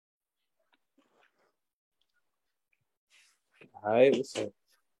All right, what's up?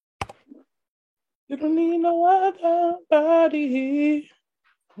 You don't need no other body.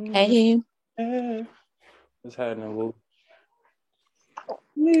 Hey, Yeah. What's happening, Woo?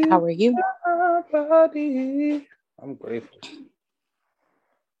 how are you? Body. I'm grateful.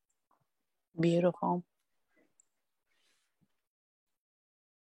 Beautiful.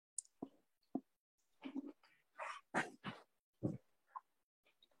 How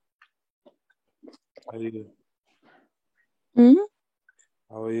are you? Hmm.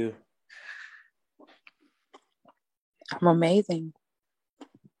 How are you? I'm amazing.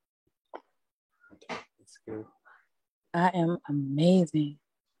 That's good. I am amazing.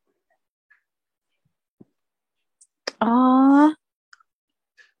 Ah,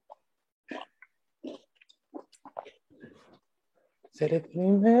 Said if you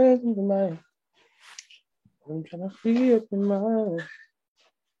imagine the mind, I'm trying to free up your mind.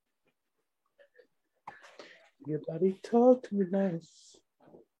 Your body talk to me nice.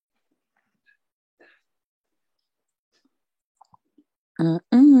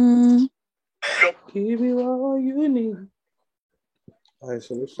 mm-mm. Give you all you need. All right,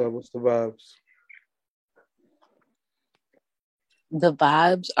 so what's up? What's the vibes? The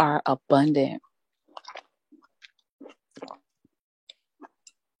vibes are abundant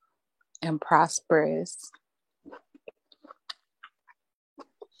and prosperous.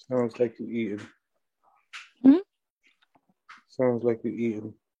 Sounds like you eating. Hmm? Sounds like you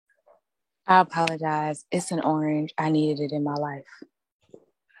eating. I apologize. It's an orange. I needed it in my life.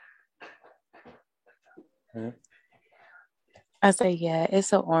 Huh? I say, yeah,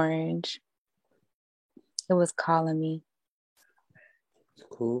 it's an orange. It was calling me. It's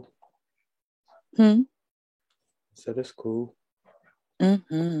cool. Hmm? I said it's cool.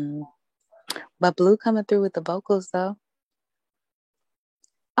 Mm-hmm. But Blue coming through with the vocals, though.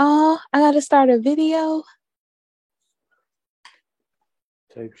 Oh, I got to start a video.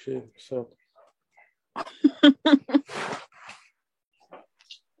 Type shit. What's up?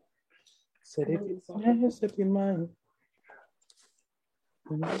 Said if it's mess up your mind,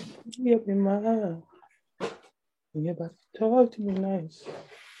 be up your mind. And you're about to talk to me nice.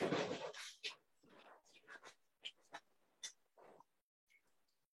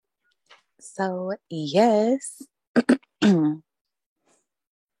 So, yes. All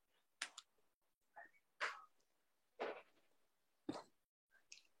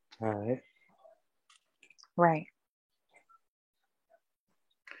right. Right.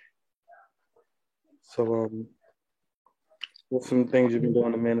 So, what's some things you've been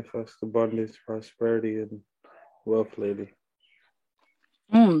doing to manifest abundance, prosperity, and wealth lately?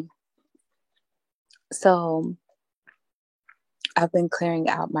 Mm. So, I've been clearing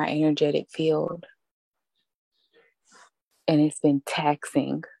out my energetic field and it's been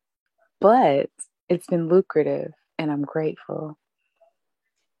taxing, but it's been lucrative and I'm grateful.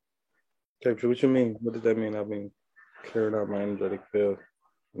 Type shit. What you mean? What does that mean? I've been clearing out my energetic field,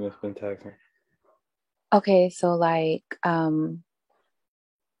 and it's been taxing. Okay, so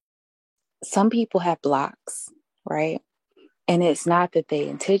some people have blocks, right? And it's not that they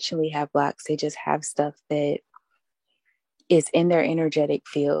intentionally have blocks, they just have stuff that is in their energetic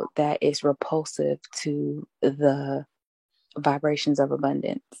field that is repulsive to the vibrations of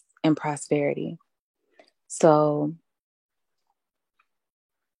abundance and prosperity. So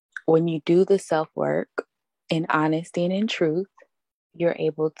when you do the self work in honesty and in truth, you're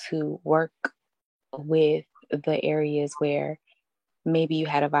able to work with the areas where maybe you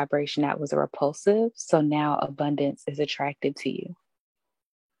had a vibration that was repulsive. So now abundance is attracted to you.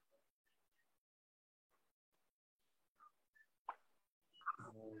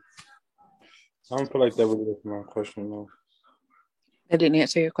 I don't feel like that really is my question though. I didn't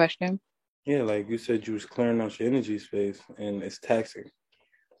answer your question. Yeah, like you said, you was clearing out your energy space, and it's taxing.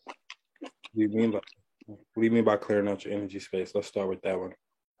 What do you mean by? What do you mean by clearing out your energy space? Let's start with that one.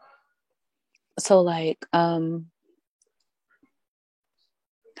 So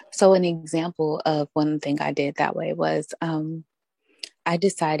so an example of one thing I did that way was I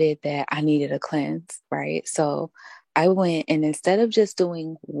decided that I needed a cleanse, right? So I went and instead of just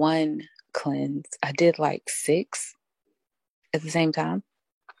doing one cleanse, I did like six at the same time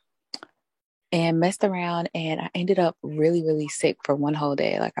and messed around. And I ended up really, really sick for one whole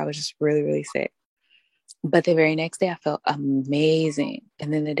day. Like I was just really, really sick. But the very next day, I felt amazing.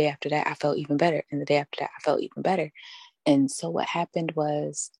 And then the day after that, I felt even better. And the day after that, I felt even better. And so what happened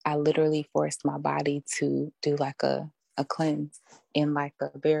was I literally forced my body to do like a cleanse in like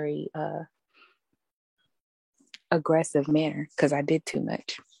a very aggressive manner because I did too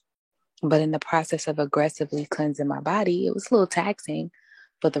much. But in the process of aggressively cleansing my body, it was a little taxing,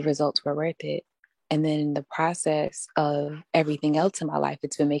 but the results were worth it. And then in the process of everything else in my life,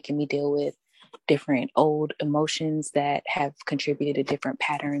 it's been making me deal with different old emotions that have contributed to different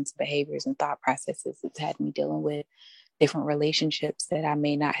patterns, behaviors, and thought processes. It's had me dealing with different relationships that I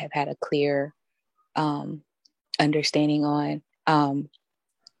may not have had a clear understanding on. And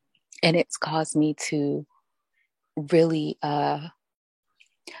it's caused me to really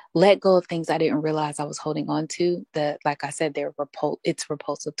let go of things I didn't realize I was holding on to. That, like I said, it's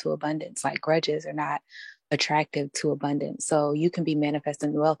repulsive to abundance. Like grudges are not attractive to abundance. So you can be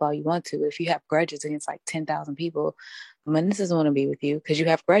manifesting wealth all you want to. If you have grudges against like 10,000 people, abundance doesn't want to be with you because you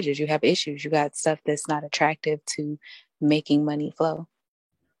have grudges, you have issues, you got stuff that's not attractive to making money flow.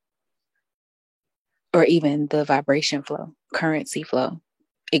 Or even the vibration flow, currency flow.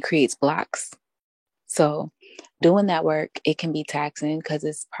 It creates blocks. So doing that work, it can be taxing because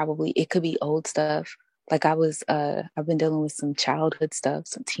it could be old stuff. Like I've been dealing with some childhood stuff,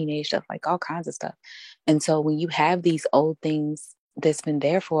 some teenage stuff, like all kinds of stuff. And so when you have these old things that's been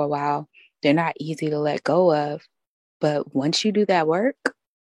there for a while, they're not easy to let go of. But once you do that work,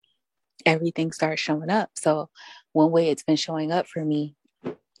 everything starts showing up. So one way it's been showing up for me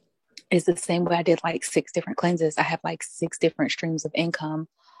is the same way I did like 6 different cleanses. I have like 6 different streams of income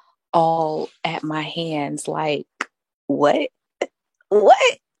all at my hands. Like, what?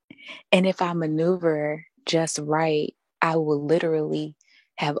 What? And if I maneuver just right, I will literally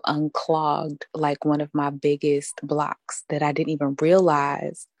have unclogged like one of my biggest blocks that I didn't even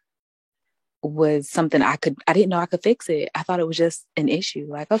realize was something I didn't know I could fix it. I thought it was just an issue.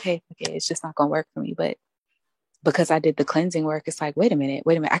 Like, okay, it's just not going to work for me. But because I did the cleansing work, it's like, wait a minute,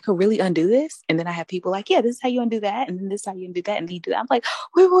 I could really undo this. And then I have people like, yeah, this is how you undo that. And then this is how you undo that. And he do that. I'm like,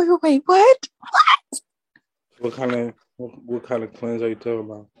 wait, what? What kind of cleanse are you talking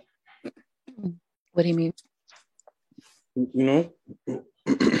about? What do you mean? You know,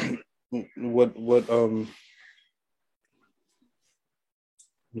 what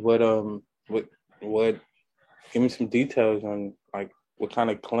give me some details on like what kind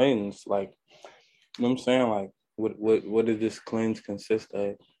of cleanse, like, you know what I'm saying? Like what did this cleanse consist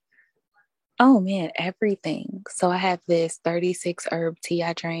of? Oh man, everything. So I have this 36 herb tea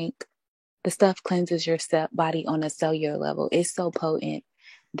I drank. The stuff cleanses your body on a cellular level. It's so potent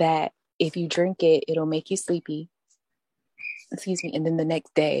that if you drink it, it'll make you sleepy. Excuse me. And then the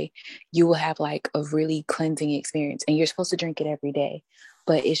next day, you will have like a really cleansing experience. And you're supposed to drink it every day.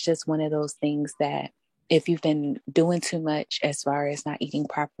 But it's just one of those things that if you've been doing too much as far as not eating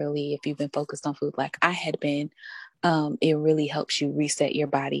properly, if you've been focused on food like I had been, it really helps you reset your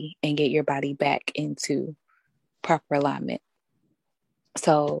body and get your body back into proper alignment.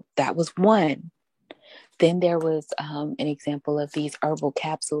 So that was one. Then there was an example of these herbal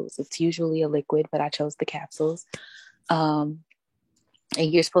capsules. It's usually a liquid, but I chose the capsules. And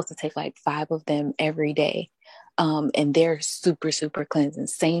you're supposed to take like 5 of them every day. And they're super, super cleansing.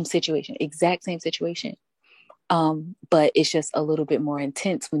 Same situation, exact same situation. But it's just a little bit more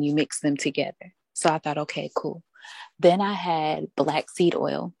intense when you mix them together. So I thought, okay, cool. Then I had black seed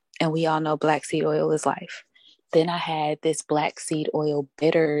oil, and we all know black seed oil is life. Then I had this black seed oil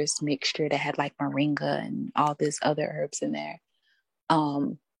bitters mixture that had like moringa and all this other herbs in there.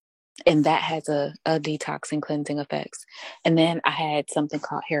 And that has a detox and cleansing effects. And then I had something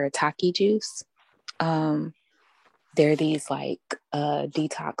called Harataki juice. They're these like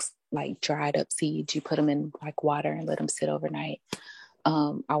detox, like dried up seeds. You put them in like water and let them sit overnight.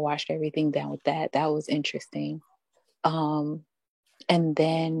 I washed everything down with that. That was interesting. And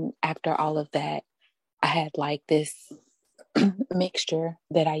then after all of that, I had like this mixture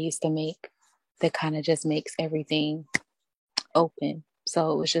that I used to make that kind of just makes everything open.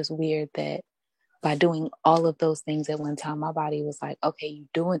 So it was just weird that by doing all of those things at one time, my body was like, okay, you're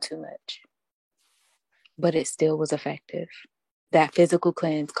doing too much. But it still was effective. That physical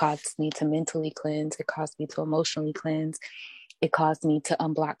cleanse caused me to mentally cleanse. It caused me to emotionally cleanse. It caused me to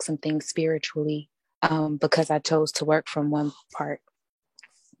unblock some things spiritually because I chose to work from one part.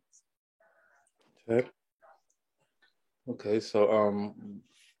 Okay, so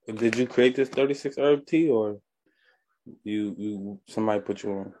did you create this 36 herb tea, or you somebody put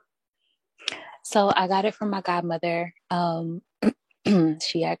you on? So I got it from my godmother.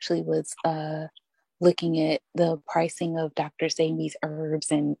 She actually was looking at the pricing of Dr. Sebi's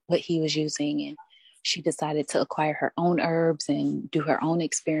herbs and what he was using, and she decided to acquire her own herbs and do her own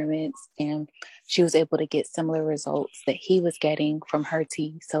experiments, and she was able to get similar results that he was getting from her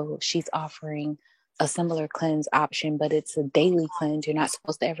tea. So she's offering a similar cleanse option, but it's a daily cleanse. You're not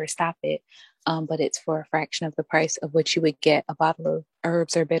supposed to ever stop it, but it's for a fraction of the price of what you would get a bottle of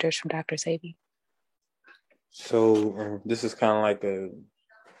herbs or bitters from Dr. Sebi. So this is kind of like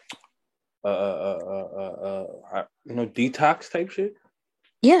detox type shit.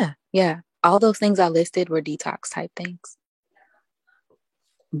 Yeah. All those things I listed were detox type things.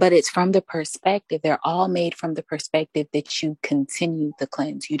 But it's from the perspective, they're all made from the perspective that you continue the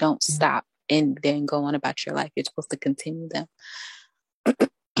cleanse. You don't stop and then go on about your life. You're supposed to continue them.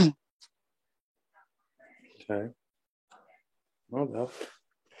 Okay. No doubt.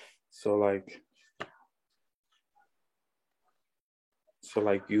 So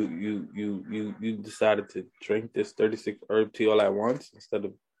you decided to drink this 36 herb tea all at once instead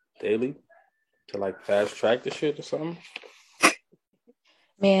of daily to like fast track the shit or something?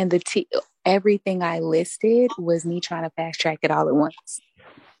 Man, the tea, everything I listed was me trying to fast track it all at once.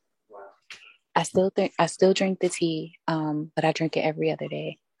 I still drink the tea, but I drink it every other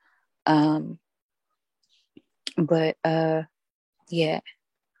day. But yeah.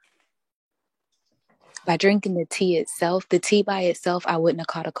 By drinking the tea by itself, I wouldn't have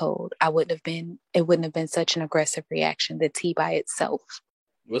caught a cold. It wouldn't have been such an aggressive reaction, the tea by itself.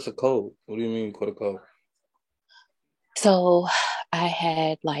 What's a cold? What do you mean caught a cold? So I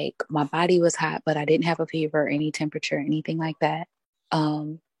had my body was hot, but I didn't have a fever, any temperature, anything like that.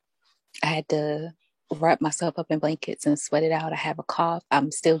 I had to wrap myself up in blankets and sweat it out. I have a cough.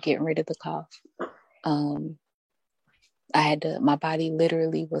 I'm still getting rid of the cough. My body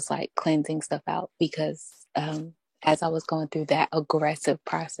literally was like cleansing stuff out because as I was going through that aggressive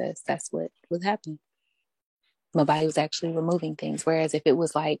process, that's what was happening. My body was actually removing things. Whereas if it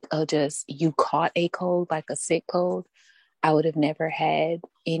was like just you caught a cold, like a sick cold, I would have never had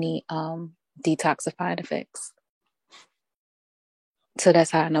any detoxifying effects. So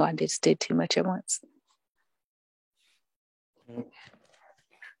that's how I know I just did too much at once.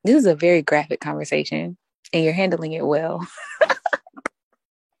 This is a very graphic conversation, and you're handling it well.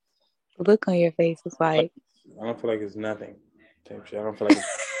 The look on your face is like, I don't feel like it's nothing. Type shit. I don't feel like it's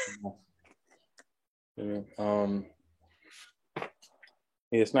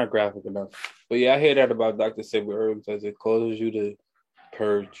yeah, it's not graphic enough. But yeah, I hear that about Dr. Saber herbs as it causes you to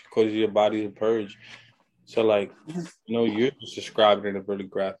purge, causes your body to purge. So like, you're just describing it in a really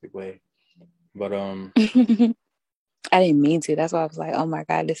graphic way. But I didn't mean to. That's why I was like, oh my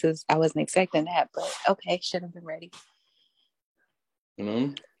God, I wasn't expecting that, but okay, should have been ready.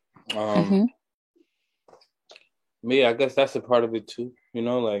 Me, I guess that's a part of it too,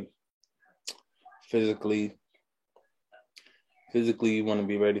 like physically you want to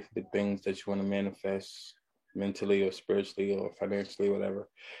be ready for the things that you want to manifest mentally or spiritually or financially, whatever.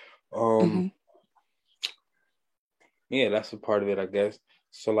 Yeah, that's a part of it, I guess.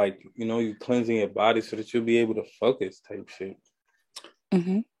 So like, you're cleansing your body so that you'll be able to focus type shit.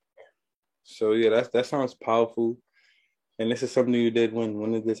 So yeah, that sounds powerful. And this is something you did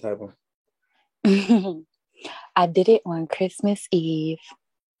when did this happen? I did it on Christmas Eve.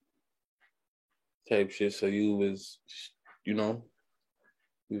 Type shit. So you was, you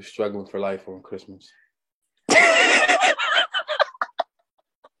were struggling for life on Christmas.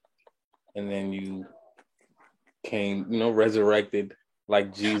 And then you came, resurrected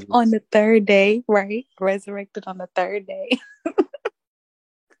like Jesus. On the third day, right? Resurrected on the third day.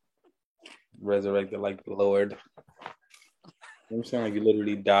 Resurrected like the Lord. I'm saying like you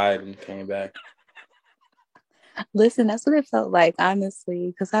literally died and came back. Listen, that's what it felt like, honestly,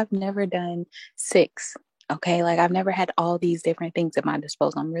 because I've never done 6. Okay, like I've never had all these different things at my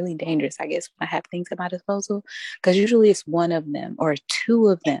disposal. I'm really dangerous, I guess, when I have things at my disposal, because usually it's one of them or 2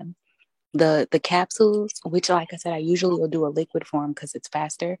 of them. The capsules, which, like I said, I usually will do a liquid form because it's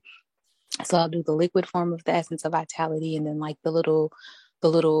faster. So I'll do the liquid form of the essence of vitality, and then like the little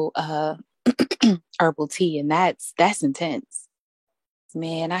herbal tea, and that's intense.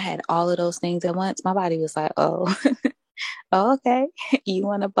 Man, I had all of those things at once. My body was like, oh, oh okay. You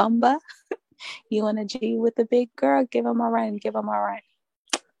want a bumba? You want a G with the big girl? Give them a run. Give them a run.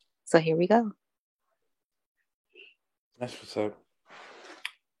 So here we go. That's what's up.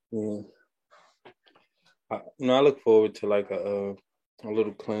 Yeah. I look forward to like a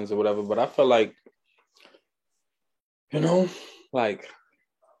little cleanse or whatever, but I feel like, like,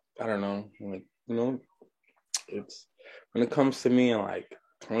 I don't know, like, it's when it comes to me and like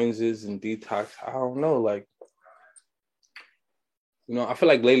cleanses and detox, I don't know, like, I feel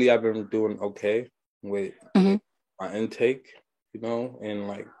like lately I've been doing okay with my intake, and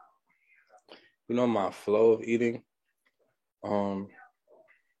like, my flow of eating.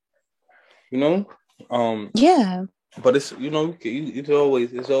 Yeah. But it's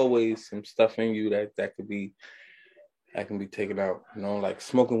it's always some stuff in you that can be taken out. Like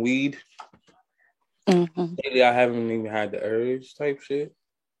smoking weed. Lately, I haven't even had the urge type shit.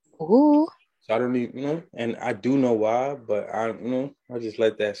 Ooh. So I don't even and I do know why, but I just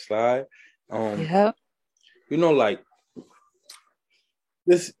let that slide. Yeah. Like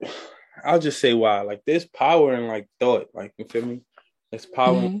this, I'll just say why. Like there's power in like thought. Like you feel me? There's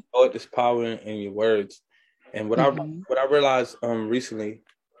power in thought. There's power in your words. And what I realized recently,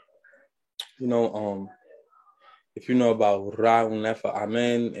 if you know about Ra'un Nefa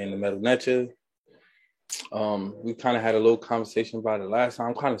Amen and the Metal Necha, we kind of had a little conversation about it last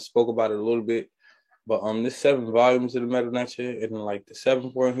time. Kind of spoke about it a little bit. But there's 7 volumes of the Metal Necha, and like the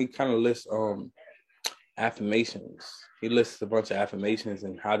 7th one, he kind of lists affirmations. He lists a bunch of affirmations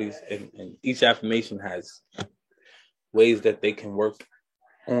and how these and each affirmation has ways that they can work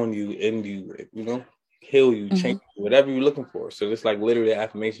on you, in you, heal you, change you, whatever you're looking for. So it's like literally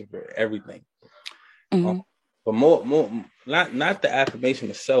affirmation for everything. But more not the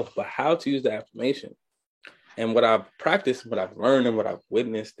affirmation itself, but how to use the affirmation. And what I've practiced, what I've learned, and what I've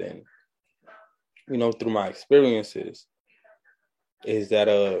witnessed, and through my experiences, is that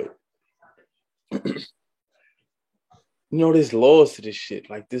there's laws to this shit.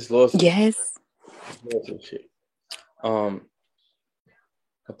 Like there's laws. Yes. Laws to this shit. A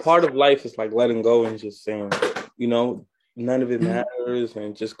part of life is like letting go and just saying, none of it matters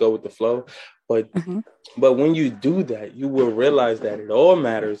and just go with the flow. But when you do that, you will realize that it all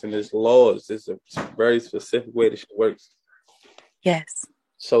matters and there's laws. There's a very specific way this shit works. Yes.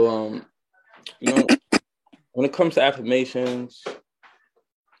 So, when it comes to affirmations,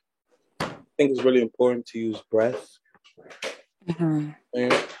 I think it's really important to use breath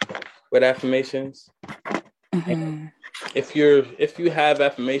with affirmations. If you have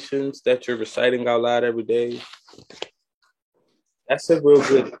affirmations that you're reciting out loud every day, that's a real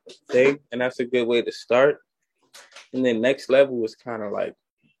good thing, and that's a good way to start. And then next level is kind of like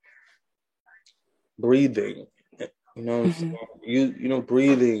breathing.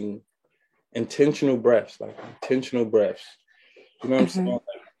 Breathing, intentional breaths, like intentional breaths. You know what I'm saying? Like,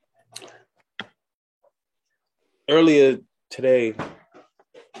 earlier today,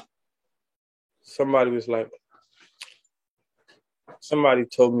 somebody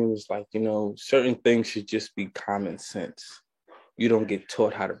told me, was like, certain things should just be common sense. You don't get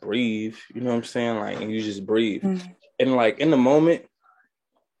taught how to breathe, you know what I'm saying? Like, and you just breathe. And like in the moment,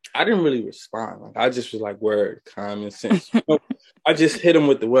 I didn't really respond. Like I just was like, word, common sense. I just hit him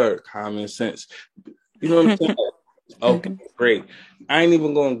with the word, common sense. You know what I'm saying? Okay, great. I ain't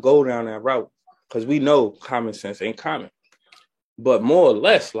even gonna go down that route because we know common sense ain't common. But more or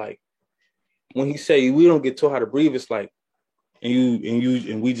less, like when he say we don't get taught how to breathe, it's like,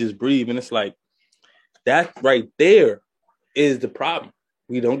 and we just breathe, and it's like that right there is the problem.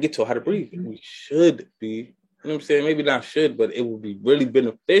 We don't get taught how to breathe. We should be, you know what I'm saying? Maybe not should, but it would be really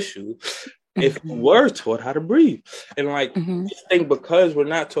beneficial if we were taught how to breathe. And like, just think because we're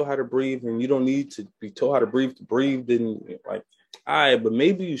not taught how to breathe, and you don't need to be taught how to breathe, then like, all right, but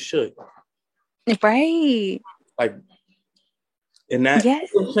maybe you should. Right. Like, and that, you know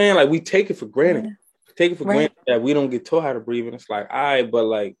what I'm saying? Like, we take it for granted. We take it for granted that we don't get taught how to breathe. And it's like, all right, but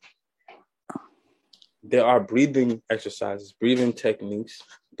like, there are breathing exercises, breathing techniques.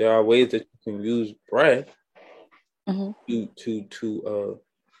 There are ways that you can use breath to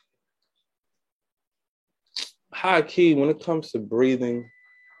high key when it comes to breathing.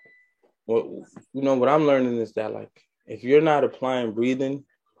 What I'm learning is that like if you're not applying breathing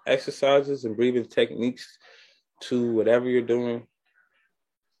exercises and breathing techniques to whatever you're doing,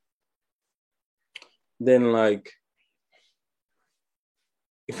 then like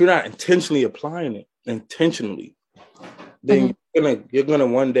if you're not intentionally applying it, then you're gonna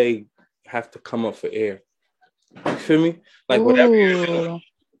one day have to come up for air. You feel me? Like whatever you're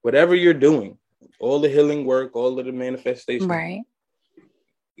doing, all the healing work, all of the manifestation. Right.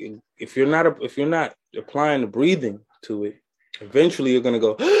 If you're not applying the breathing to it, eventually you're gonna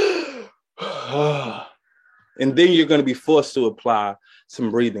go, and then you're gonna be forced to apply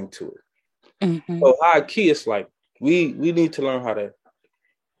some breathing to it. So high key, it's like we need to learn how to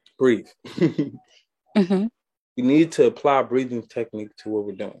breathe. We need to apply breathing technique to what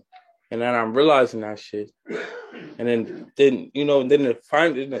we're doing. And then I'm realizing that shit. And then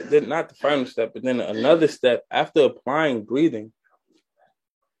not the final step, but then another step after applying breathing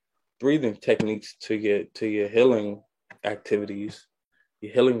techniques to your healing activities,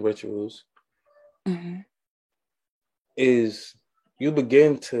 your healing rituals, is you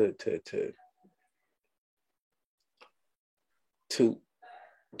begin to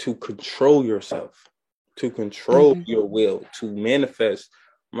control yourself, to control your will, to manifest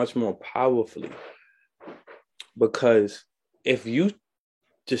much more powerfully. Because if you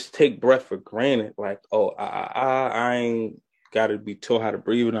just take breath for granted, like, oh, I ain't gotta be taught how to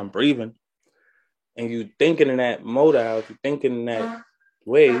breathe and I'm breathing, and you thinking in that modality, you thinking in that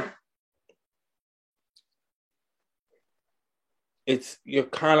way, you're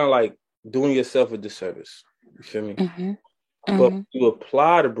kind of like doing yourself a disservice. You feel me? Mm-hmm. But Mm-hmm. when you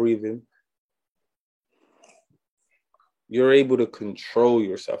apply the breathing, you're able to control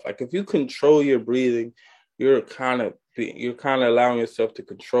yourself. Like if you control your breathing, you're kind of allowing yourself to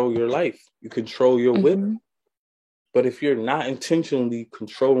control your life. You control your will. Mm-hmm. But if you're not intentionally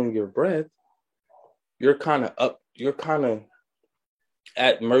controlling your breath, you're kind of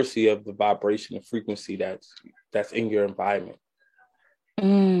at mercy of the vibration and frequency that's in your environment.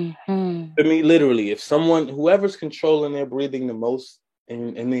 Mm-hmm. I mean, literally, if whoever's controlling their breathing the most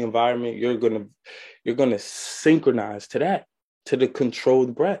in the environment, you're gonna synchronize to the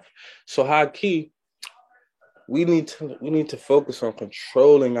controlled breath. So high key, we need to focus on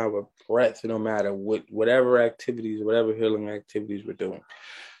controlling our breath, no matter whatever activities, whatever healing activities we're doing.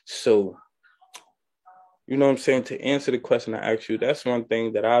 So, you know what I'm saying? To answer the question I asked you, that's one way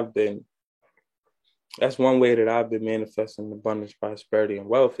that I've been manifesting abundance, prosperity, and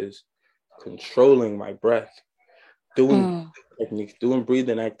wealth is controlling my breath, doing techniques, doing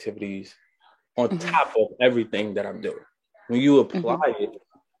breathing activities on top of everything that I'm doing. When you apply it,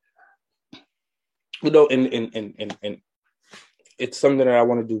 and it's something that I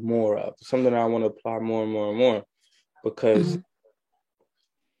want to do more of, something that I want to apply more and more and more, because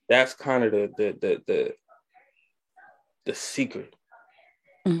that's kind of the secret.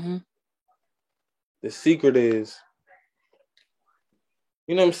 Mm-hmm. The secret is,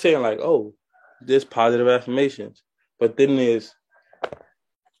 you know what I'm saying? Like, oh, there's positive affirmations, but then there's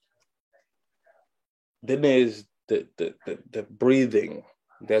the breathing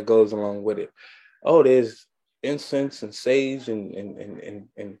that goes along with it. Oh, there's incense and sage and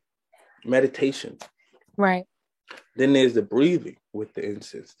meditation. Right. Then there's the breathing with the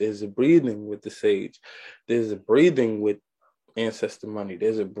incense. There's a breathing with the sage. There's a breathing with ancestor money.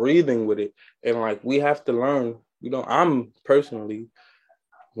 There's a breathing with it. And like we have to learn, I'm personally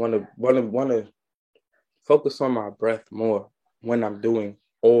wanna focus on my breath more when I'm doing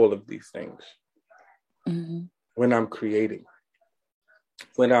all of these things. When I'm creating,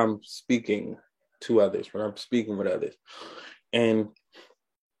 when I'm speaking to others, when I'm speaking with others. And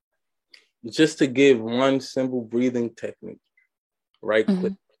just to give one simple breathing technique, right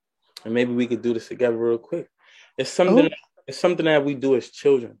quick, and maybe we could do this together real quick. It's something that we do as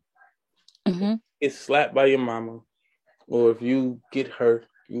children. Get slapped by your mama, or if you get hurt,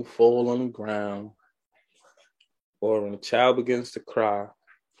 you fall on the ground, or when a child begins to cry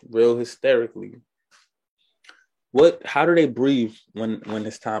real hysterically. How do they breathe when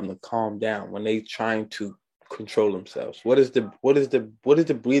it's time to calm down, when they trying to control themselves? What is the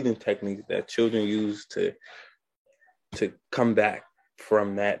breathing technique that children use to come back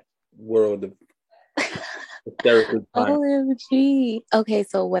from that world of hysterical time? OMG. Okay,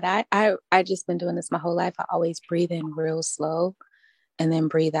 so what I just been doing this my whole life. I always breathe in real slow and then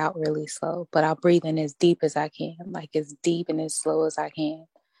breathe out really slow. But I'll breathe in as deep as I can, like as deep and as slow as I can,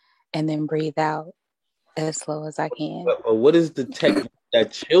 and then breathe out as slow as I can. But what is the technique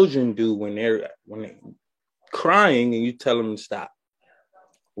that children do when they're crying and you tell them to stop?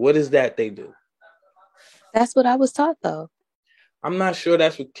 What is that they do? That's what I was taught, though. I'm not sure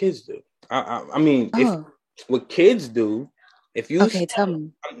that's what kids do. I mean, if what kids do, if you tell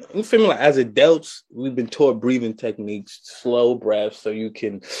me. You feel me? Like as adults, we've been taught breathing techniques, slow breaths, so you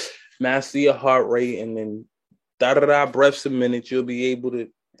can master your heart rate, and then da breaths a minute. You'll be able to.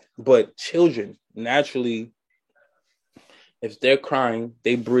 But children naturally, if they're crying,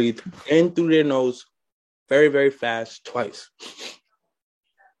 they breathe in through their nose very, very fast twice,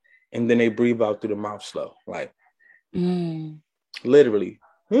 and then they breathe out through the mouth slow, like literally.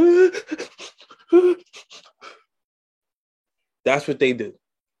 That's what they do.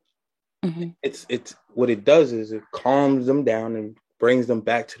 It's what it does is it calms them down and brings them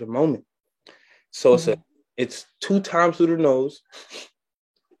back to the moment. So it's 2 times through the nose,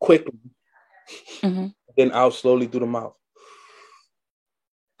 quickly, then out slowly through the mouth.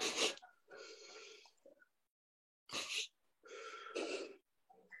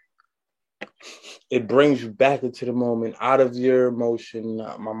 It brings you back into the moment, out of your emotion.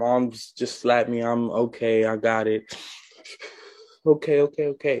 My mom just slapped me. I'm okay. I got it.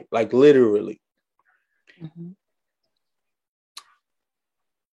 Okay. Like literally.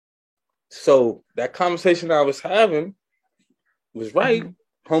 So that conversation I was having was right.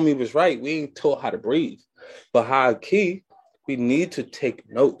 Homie was right. We ain't taught how to breathe. But high key, we need to take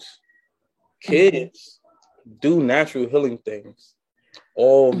notes. Kids do natural healing things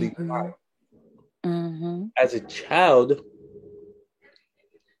all the time. As a child,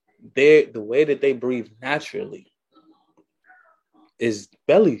 the way that they breathe naturally is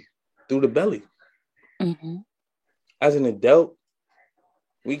belly, through the belly. As an adult,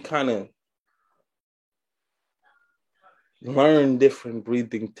 we kind of learn different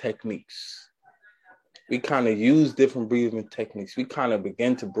breathing techniques. We kind of use different breathing techniques. We kind of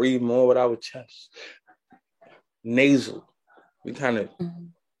begin to breathe more with our chest, nasal. We kind of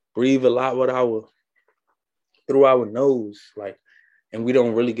breathe a lot with through our nose, like, and we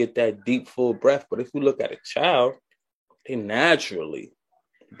don't really get that deep, full breath. But if we look at a child, they naturally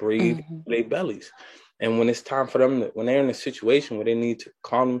breathe their bellies. And when it's time for them, when they're in a situation where they need to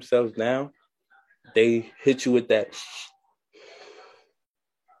calm themselves down, they hit you with that.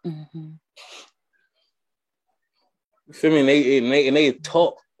 You feel me? And they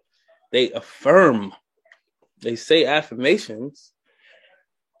talk, they affirm, they say affirmations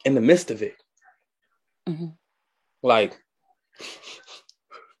in the midst of it. Like,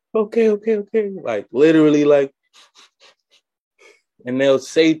 okay. Like, literally, like, and they'll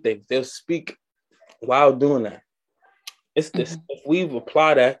say things, they'll speak while doing that. It's this, if we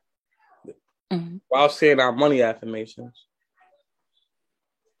apply that while saying our money affirmations,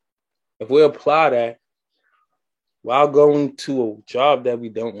 if we apply that while going to a job that we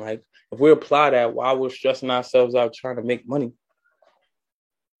don't like, if we apply that while we're stressing ourselves out trying to make money,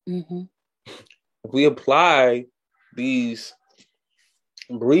 if we apply these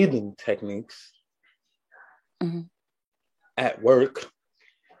breathing techniques at work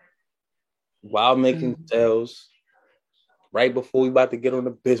while making sales, right before we about to get on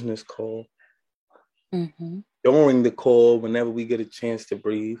a business call, during the call, whenever we get a chance to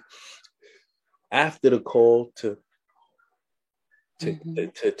breathe, after the call to take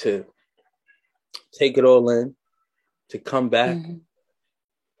it all in, to come back,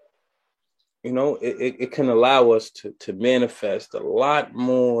 you know, it can allow us to manifest a lot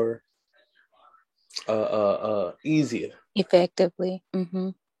more easier, effectively.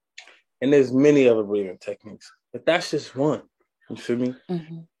 And there's many other breathing techniques, but that's just one. You feel me?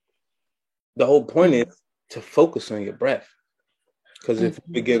 The whole point is to focus on your breath, because if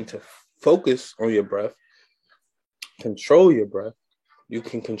you begin to focus on your breath, control your breath, you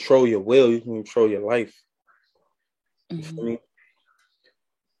can control your will, you can control your life. You feel me?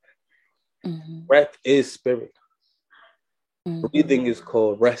 Breath is spirit. Breathing is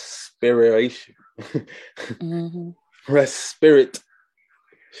called respiration. Respiration.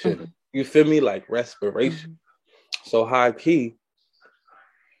 You feel me? Like respiration. So high key,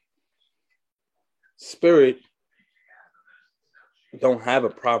 spirit don't have a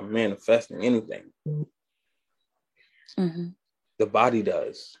problem manifesting anything. The body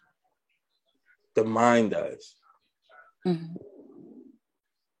does. The mind does.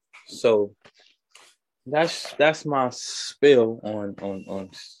 So that's my spill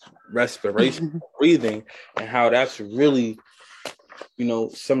on respiration, breathing, and how that's really, you know,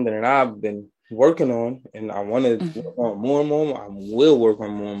 something that I've been working on, and I want to work on more and more. I will work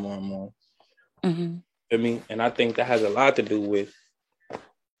on more and more and more. I mean, and I think that has a lot to do with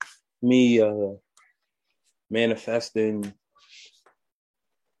me manifesting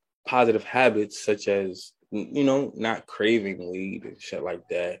positive habits, such as, you know, not craving weed and shit like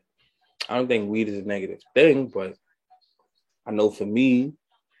that. I don't think weed is a negative thing, but I know for me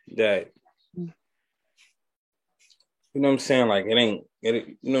that, you know what I'm saying? Like, it ain't,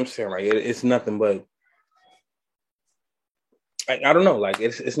 you know what I'm saying? Like, it's nothing but, I don't know, like,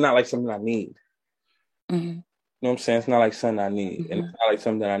 it's not like something I need. You know what I'm saying? It's not like something I need. And it's not like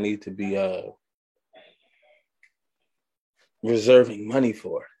something I need to be reserving money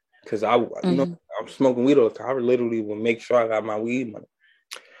for. Because you know, I'm smoking weed all the time. I literally will make sure I got my weed money.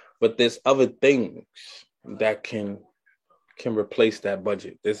 But there's other things that can replace that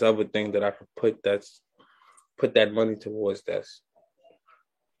budget. There's other things that I could put that money towards that's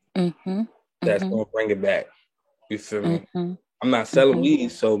gonna bring it back. You feel me? I'm not selling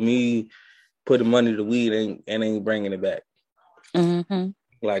weed, so me putting money to weed ain't bringing it back.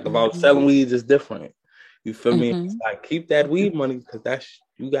 Like, if I was selling weed, it's different. You feel me? It's like, keep that weed money, because that's,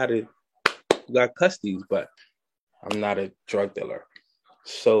 you got custody, but I'm not a drug dealer.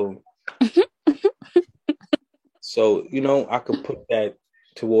 So you know, I could put that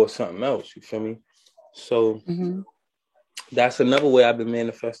towards something else. You feel me? So that's another way I've been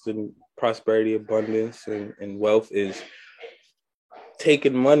manifesting prosperity, abundance, and wealth, is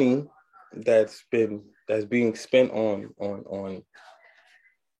taking money that's being spent on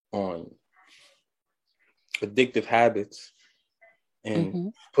addictive habits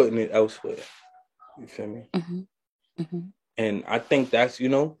and putting it elsewhere. You feel me? And I think that's, you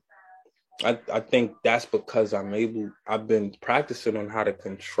know, I think that's because I've been practicing on how to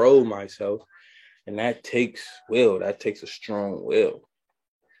control myself, and that takes will. That takes a strong will.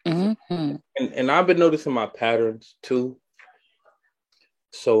 And I've been noticing my patterns too.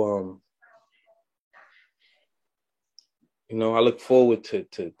 So I look forward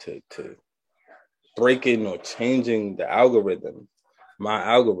to breaking or changing the algorithm, my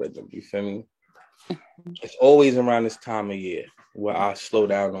algorithm. You feel me? It's always around this time of year where I slow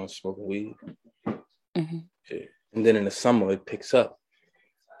down on smoking weed. And then in the summer it picks up.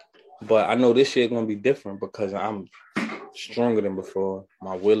 But I know this year gonna be different because I'm stronger than before.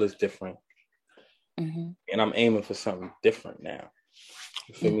 My will is different. And I'm aiming for something different now.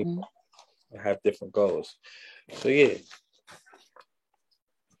 You feel me? I have different goals. So yeah.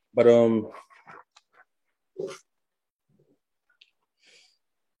 But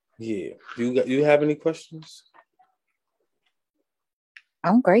yeah. You have any questions?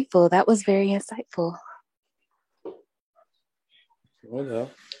 I'm grateful. That was very insightful.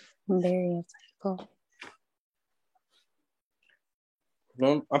 Well, very insightful.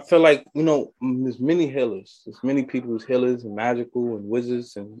 I feel like, there's many healers. There's many people who's healers and magical and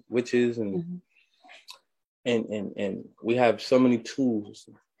wizards and witches and and we have so many tools,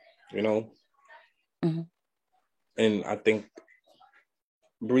 And I think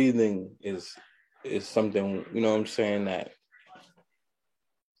breathing is something, what I'm saying, that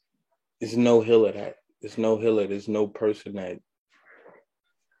there's no healer that there's no healer, there's no person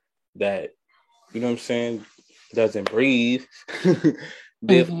that what I'm saying, doesn't breathe.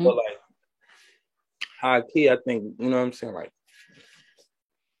 Therefore, like high key, I think, what I'm saying, like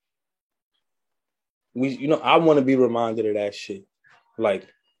I want to be reminded of that shit. Like,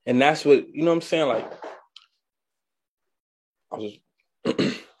 and that's what, what I'm saying, like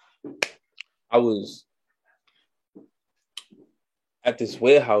I was at this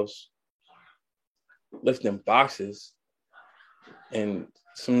warehouse lifting boxes and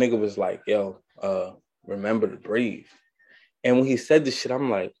some nigga was like, yo, remember to breathe. And when he said this shit, I'm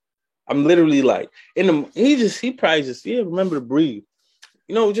literally like, he probably just, remember to breathe.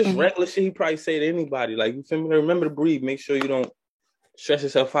 Just regular shit he probably say to anybody. Like, you feel me? Remember to breathe. Make sure you don't stress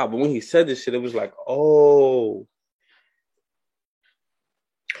yourself out. But when he said this shit, it was like, oh.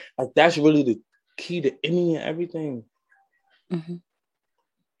 Like, that's really the key to any and everything.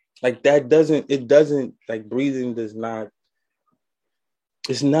 Like, like, breathing does not,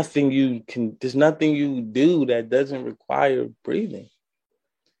 there's nothing you do that doesn't require breathing.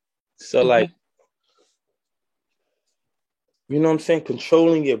 So, like, you know what I'm saying?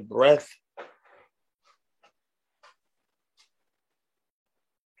 Controlling your breath.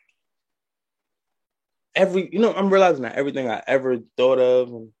 I'm realizing that everything I ever thought of,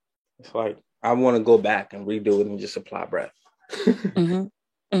 and it's like, I want to go back and redo it and just apply breath. And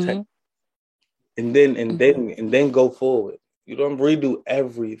then go forward. You don't redo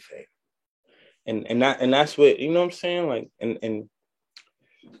everything. And that's what, you know what I'm saying? Like, and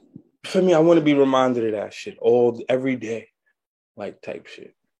for me, I want to be reminded of that shit every day. Like, type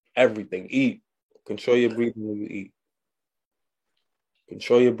shit. Everything. Eat. Control your breathing when you eat.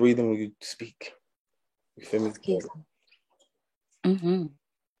 Control your breathing when you speak. You feel me? Excuse me.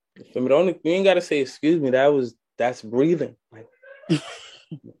 You feel me? You ain't gotta say excuse me. That's breathing. Like,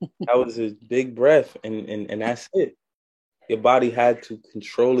 that was a big breath, and that's it. Your body had to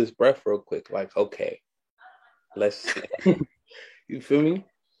control its breath real quick. Like, okay, let's see. You feel me?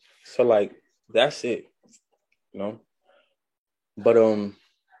 So, like, that's it. But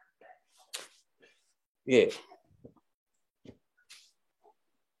yeah.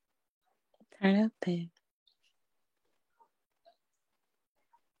 Turn up then.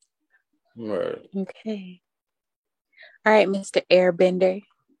 Right. Okay. All right, Mr. Airbender.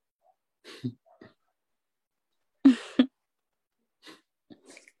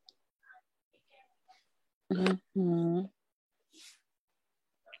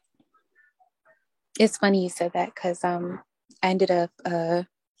 It's funny you said that because I ended up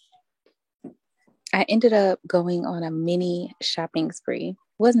going on a mini shopping spree.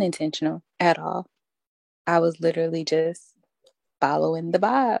 Wasn't intentional at all. I was literally just following the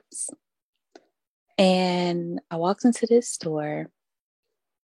vibes. And I walked into this store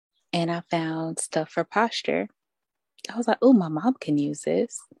and I found stuff for posture. I was like, oh, my mom can use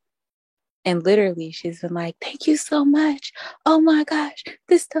this. And literally, she's been like, thank you so much. Oh my gosh,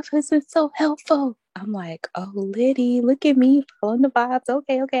 this stuff has been so helpful. I'm like, oh, Liddy, look at me following the vibes.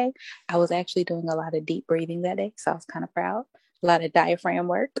 Okay. I was actually doing a lot of deep breathing that day, so I was kind of proud. A lot of diaphragm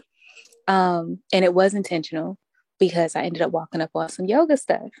work. And it was intentional because I ended up walking up on some yoga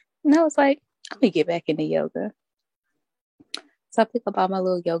stuff. And I was like, let me get back into yoga. So I picked up all my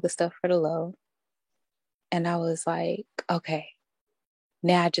little yoga stuff for the low. And I was like, okay,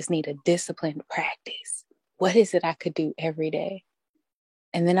 now I just need a disciplined practice. What is it I could do every day?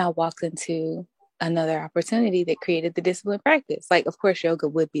 And then I walked into another opportunity that created the discipline practice. Like, of course, yoga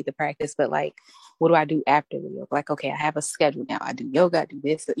would be the practice, but like, what do I do after the yoga? Like, okay, I have a schedule now. I do yoga, I do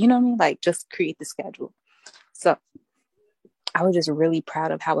this, you know what I mean? Like, just create the schedule. So I was just really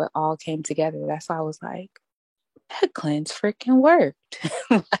proud of how it all came together. That's why I was like, that cleanse freaking worked.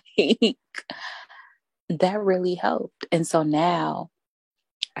 Like, that really helped. And so now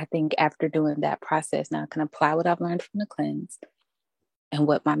I think after doing that process, now I can apply what I've learned from the cleanse and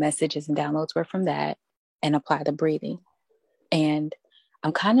what my messages and downloads were from that and apply the breathing. And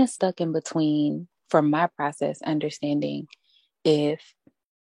I'm kind of stuck in between for my process, understanding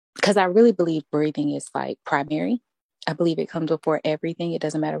because I really believe breathing is like primary. I believe it comes before everything. It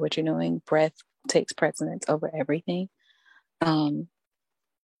doesn't matter what you're doing. Breath takes precedence over everything.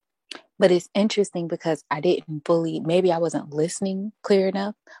 But it's interesting because I didn't maybe I wasn't listening clear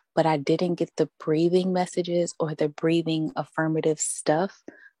enough, but I didn't get the breathing messages or the breathing affirmative stuff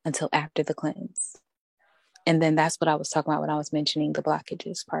until after the cleanse. And then that's what I was talking about when I was mentioning the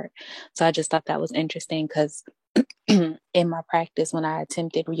blockages part. So I just thought that was interesting because in my practice, when I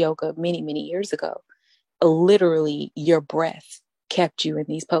attempted yoga many, many years ago, literally your breath kept you in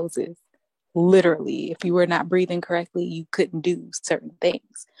these poses. Literally, if you were not breathing correctly, you couldn't do certain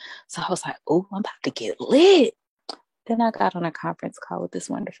things. So I was like, oh, I'm about to get lit. Then I got on a conference call with this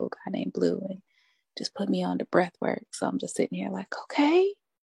wonderful guy named Blue and just put me on the breath work. So I'm just sitting here like,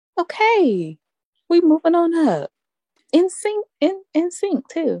 okay, we moving on up. In sync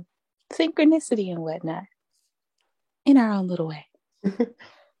too. Synchronicity and whatnot. In our own little way.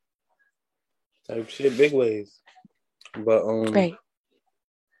 Type shit, big ways. But right.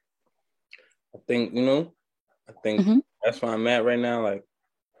 I think that's where I'm at right now. Like,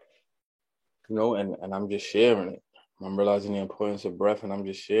 and I'm just sharing it. I'm realizing the importance of breath and I'm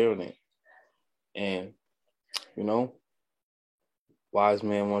just sharing it. And, wise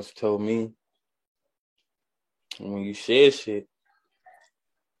man once told me, when you share shit,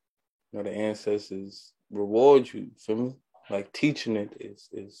 the ancestors reward you, feel me? Like teaching it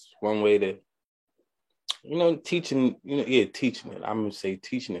is one way to, teaching it. I'm going to say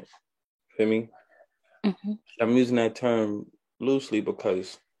teaching it, feel me? Mm-hmm. I'm using that term loosely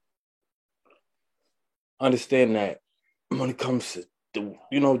because understand that when it comes to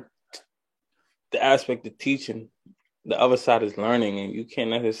the aspect of teaching, the other side is learning, and you can't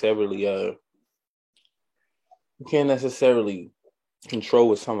necessarily control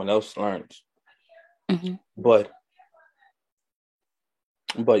what someone else learns. Mm-hmm. But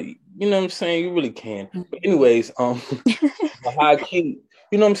you know what I'm saying, you really can. Mm-hmm. But anyways, high key,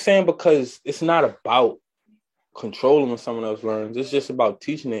 you know what I'm saying, because it's not about controlling what someone else learns. It's just about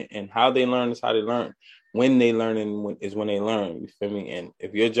teaching it, and how they learn is how they learn. When they learn is when they learn. You feel me? And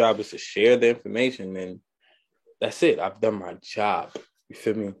if your job is to share the information, then that's it. I've done my job. You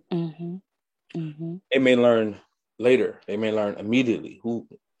feel me? Mm-hmm. Mm-hmm. They may learn later. They may learn immediately.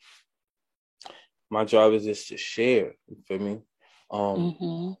 My job is just to share. You feel me?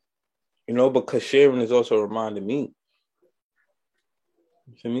 Because sharing is also reminding me.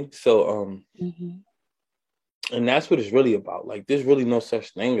 You feel me? So, and that's what it's really about. Like, there's really no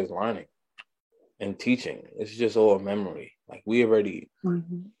such thing as learning and teaching. It's just all memory. Like, we already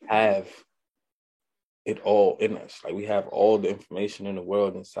have it all in us. Like, we have all the information in the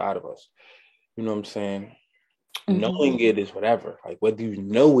world inside of us. You know what I'm saying? Mm-hmm. Knowing it is whatever. Like, whether you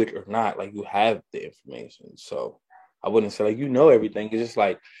know it or not, like, you have the information. So I wouldn't say like you know everything. It's just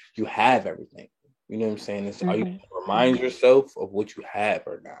like you have everything. You know what I'm saying? It's are you remind yourself of what you have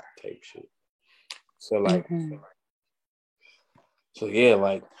or not type shit. So like, so yeah,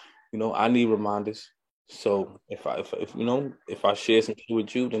 like, I need reminders. So if I share some shit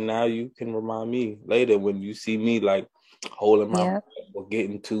with you, then now you can remind me later when you see me like holding my breath or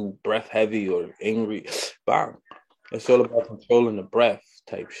getting too breath heavy or angry. Bang. It's all about controlling the breath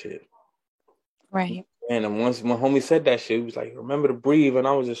type shit. Right. And once my homie said that shit, he was like, remember to breathe. And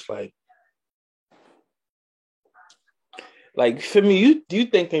I was just like for me, you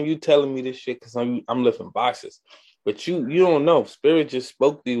thinking you telling me this shit because I'm lifting boxes. But you don't know. Spirit just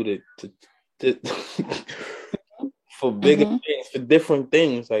spoke to you to for bigger things, for different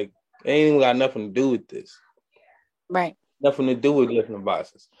things. Like, it ain't even got nothing to do with this. Right. Nothing to do with lifting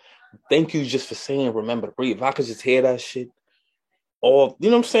boxes. Thank you just for saying remember to breathe. If I could just hear that shit all, you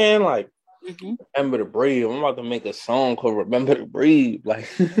know what I'm saying? Like, remember to breathe. I'm about to make a song called Remember to Breathe. Like,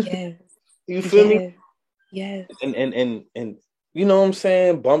 yes. You feel me? Yes. And you know what I'm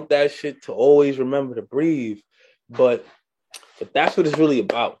saying? Bump that shit to always remember to breathe. But that's what it's really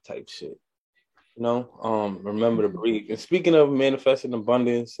about type shit. Remember to breathe. And speaking of manifesting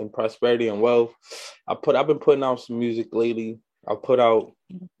abundance and prosperity and wealth, I've been putting out some music lately. I put out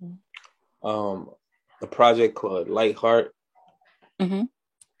a project called Light Heart. Mm-hmm.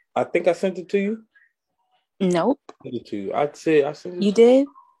 I think I sent it to you. Nope. I sent it to you. I'd say I sent it. You did?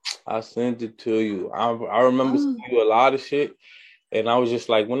 I sent it to you. I remember sending you a lot of shit, and I was just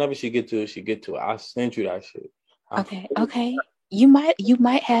like, whenever she get to it, she get to it. I sent you that shit. Okay. You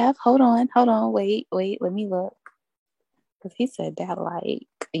might have. Hold on. Wait. Let me look. Because he said that like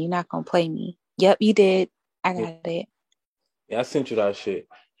you're not gonna play me. Yep, you did. I got it. Yeah, I sent you that shit.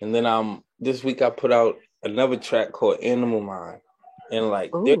 And then this week I put out another track called Animal Mind. And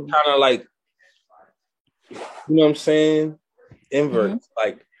like they're kind of like, you know what I'm saying? Inverts.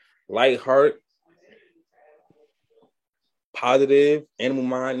 Like Light Heart, positive, Animal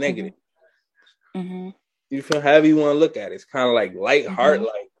Mind, negative. Mm-hmm. You feel however you want to look at it. It's kind of like Light Heart,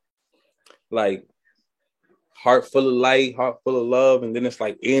 like heart full of light, heart full of love, and then it's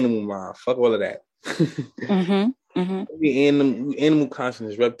like Animal Mind. Fuck all of that. Animal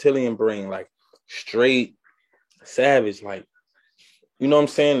consciousness, reptilian brain, like straight savage, like, you know what I'm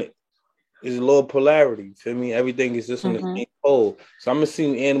saying? It's a little polarity. You feel me? Everything is just on the same pole. So I'm gonna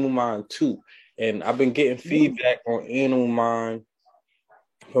see Animal Mind too. And I've been getting feedback on Animal Mind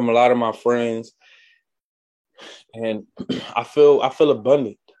from a lot of my friends. And I feel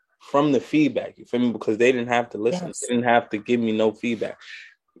abundant from the feedback. You feel me? Because they didn't have to listen. Yes. They didn't have to give me no feedback.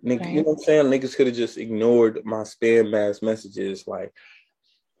 Nigga, right. You know what I'm saying? Niggas could have just ignored my spam ass messages. Like,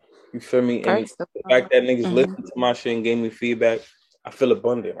 you feel me? And the fact that niggas listened to my shit and gave me feedback, I feel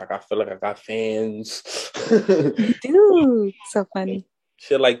abundant. Like, I feel like I got fans. You do. So funny.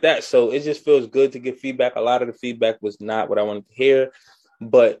 Shit like that. So it just feels good to get feedback. A lot of the feedback was not what I wanted to hear.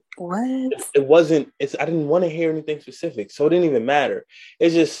 But it wasn't. I didn't want to hear anything specific, so it didn't even matter.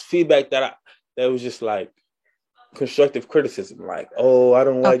 It's just feedback that was just like constructive criticism, like, oh, I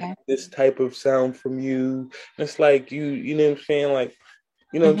don't like this type of sound from you. And it's like you know what I'm saying, like,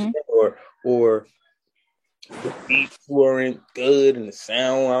 you know what I'm saying, or the beats weren't good and the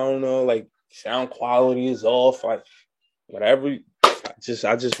sound, I don't know, like sound quality is off, like whatever. I just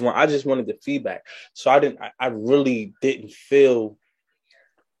wanted the feedback. So I really didn't feel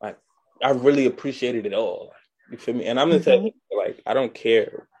like I really appreciated it all. You feel me? And I'm gonna tell you, like, I don't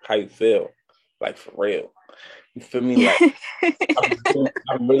care how you feel, like, for real. You feel me? Like,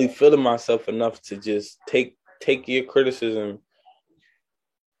 I'm really feeling myself enough to just take your criticism.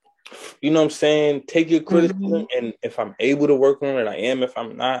 You know what I'm saying? Take your criticism, and if I'm able to work on it, I am. If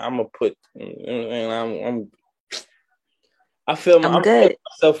I'm not, I'm gonna put. And I feel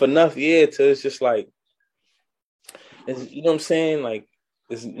myself enough, yeah. To it's just like, you know what I'm saying? Like,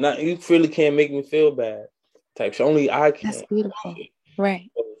 it's not, you really can't make me feel bad. Type shit. Only I can. That's beautiful, right?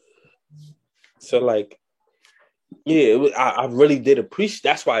 So like, yeah, I really did appreciate.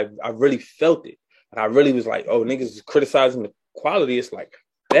 That's why I really felt it. And I really was like, oh, niggas is criticizing the quality. It's like,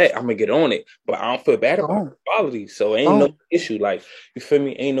 bet I'm gonna get on it, but I don't feel bad about the quality. So ain't no issue. Like, you feel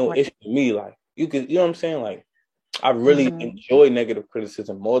me? Ain't no issue to me. Like, you know what I'm saying? Like, I really enjoy negative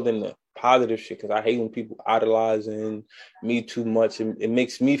criticism more than the positive shit, because I hate when people idolizing me too much. It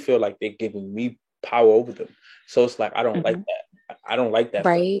makes me feel like they're giving me power over them. So it's like, I don't like that. I don't like that.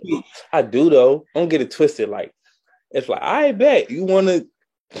 Right. I do though. Don't get it twisted. Like, it's like, I bet you want to.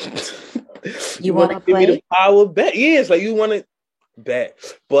 You want to give me the power? Bet. Yeah, it's like you want to bet.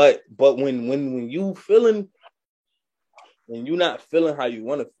 But when you feeling. When you're not feeling how you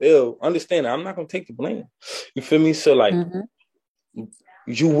want to feel, understand that I'm not gonna take the blame. You feel me? So like,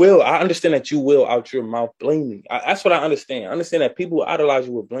 you will. I understand that you will out your mouth blame me. That's what I understand. I understand that people who idolize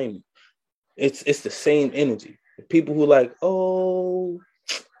you will blame you. It's the same energy. The people who like, oh,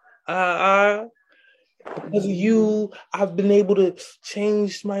 because of you, I've been able to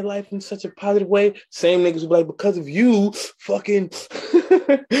change my life in such a positive way. Same niggas who be like, because of you, fucking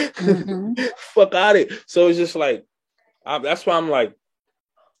fuck out it. So it's just like, that's why I'm like,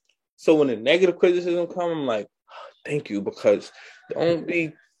 so when the negative criticism come, I'm like, thank you, because don't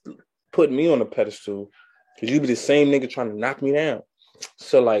be putting me on a pedestal, because you be the same nigga trying to knock me down.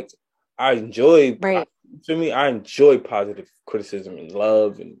 So like, I enjoy, I enjoy positive criticism and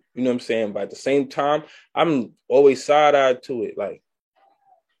love, and you know what I'm saying. But at the same time, I'm always side-eyed to it. Like,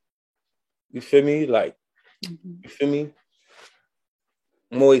 you feel me? Like, you feel me?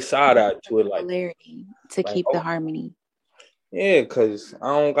 I'm always side-eyed to it, like polarity to keep the harmony. Yeah, because I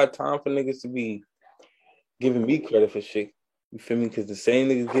don't got time for niggas to be giving me credit for shit. You feel me? Because the same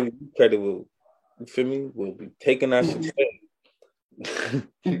niggas giving me credit will, you feel me, will be taking that shit.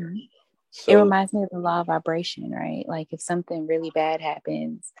 So, it reminds me of the law of vibration, right? Like, if something really bad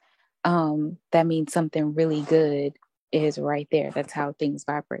happens, that means something really good is right there. That's how things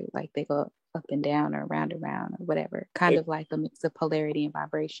vibrate. Like, they go up and down or round and round or whatever. Kind of like a mix of polarity and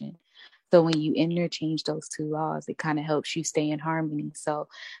vibration. So when you interchange those two laws, it kind of helps you stay in harmony. So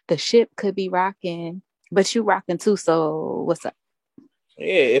the ship could be rocking, but you rocking too. So what's up?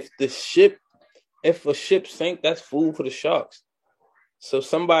 Yeah, if a ship sank, that's food for the sharks. So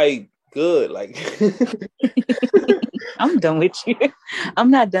somebody good, like I'm done with you.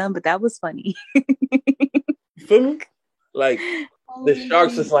 I'm not done, but that was funny. you feel me? Like the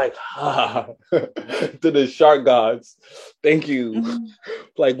sharks is like, to the shark gods. Thank you. Mm-hmm.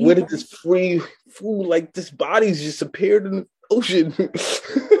 Like, where did this free food, like this body's just appeared in the ocean?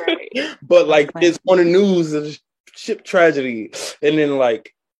 Right. But like it's on the news, a ship tragedy, and then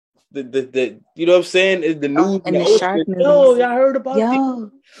like the you know what I'm saying? The news and the the shark ocean. news. Yo, y'all heard about this?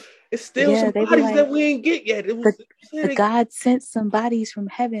 Yo. It's still some bodies like, that we ain't get yet. The God sent some bodies from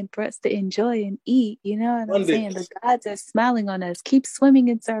heaven for us to enjoy and eat. You know what I'm saying? The gods are smiling on us. Keep swimming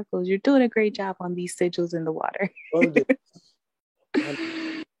in circles. You're doing a great job on these sigils in the water. Right.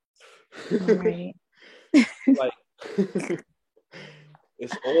 Like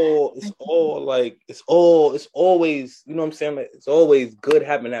it's always, you know what I'm saying? Like, it's always good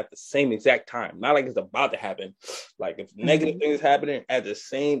happening at the same exact time. Not like it's about to happen. Like if negative things happening at the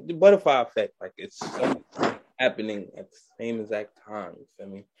same, the butterfly effect, like it's happening at the same exact time. You feel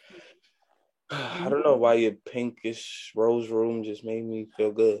me? I don't know why your pinkish rose room just made me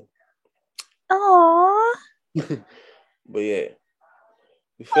feel good. Aww. But yeah.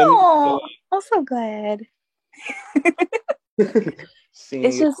 You feel me? I'm so glad.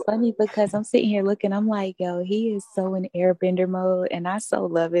 It's just funny because I'm sitting here looking, I'm like, yo, he is so in airbender mode and I so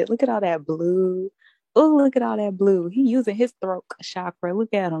love it. Look at all that blue. Oh, look at all that blue. He using his throat chakra.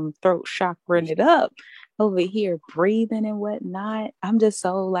 Look at him throat chakraing it up over here, breathing and whatnot. I'm just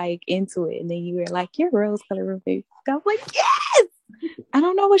so like into it. And then you were like, your rose color room, baby. I'm like, yes. I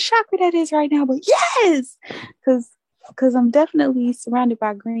don't know what chakra that is right now, but yes. Because I'm definitely surrounded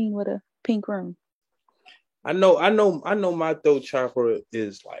by green with a pink room. I know my throat chakra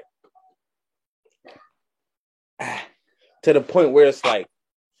is like to the point where it's like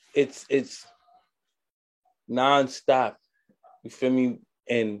it's nonstop. You feel me?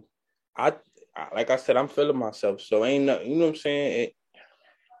 And I like I said, I'm feeling myself. So ain't no, you know what I'm saying?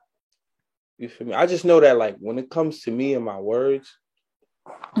 You feel me? I just know that like when it comes to me and my words,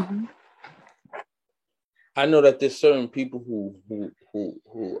 I know that there's certain people who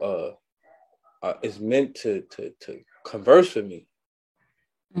is meant to converse with me.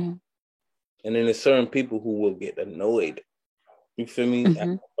 And then there's certain people who will get annoyed. You feel me?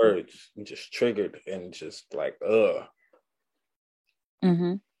 At words and just triggered and just like And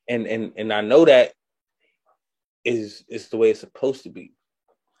I know that is the way it's supposed to be.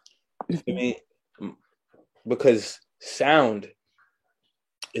 You feel me? Because sound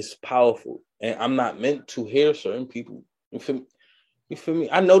is powerful, and I'm not meant to hear certain people. You feel me?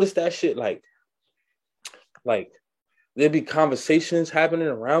 I noticed that shit like there'd be conversations happening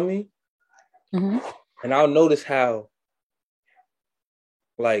around me, and I'll notice how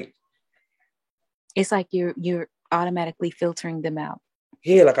like it's like you're automatically filtering them out.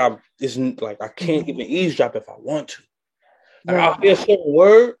 Yeah, like I can't even eavesdrop if I want to. Like I'll hear a certain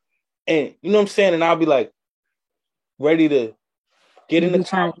word, and you know what I'm saying, and I'll be like ready to get in the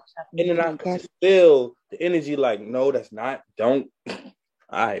car, and then I can just feel the energy. Like, no, that's not. Don't.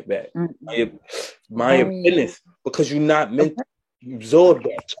 I bet. My business, because you're not meant to absorb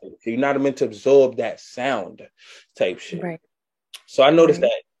that type. You're not meant to absorb that sound type shit. Right. So I noticed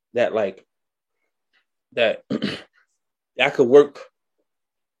that like that I could work.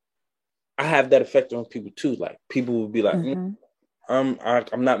 I have that effect on people too. Like people will be like, I'm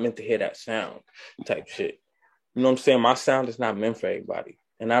not meant to hear that sound type shit. You know what I'm saying? My sound is not meant for everybody.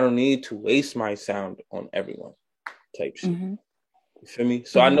 And I don't need to waste my sound on everyone type shit. You feel me?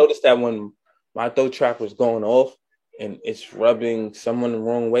 So I noticed that when my throat track was going off and it's rubbing someone the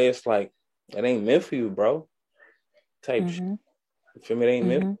wrong way, it's like, it ain't meant for you, bro. Type shit. You feel me? It ain't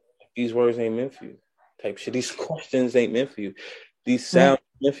meant for you. These words ain't meant for you. Type shit. These questions ain't meant for you. These sounds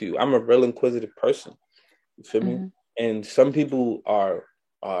ain't meant for you. I'm a real inquisitive person. You feel me? And some people are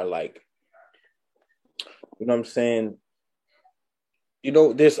like, you know what I'm saying? You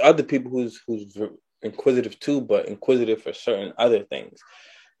know, there's other people who's inquisitive too, but inquisitive for certain other things.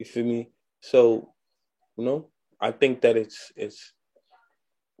 You feel me? So, you know, I think that it's you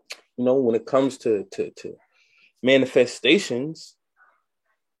know, when it comes to manifestations,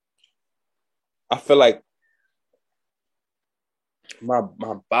 I feel like my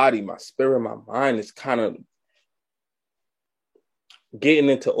body, my spirit, my mind is kind of getting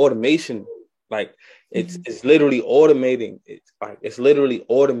into automation Like it's literally automating. It's literally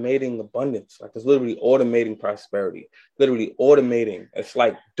automating abundance. Like it's literally automating prosperity. Literally automating. It's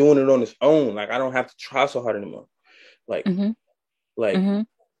like doing it on its own. Like I don't have to try so hard anymore. Like like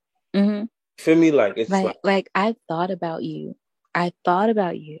feel me? Like it's like I thought about you. I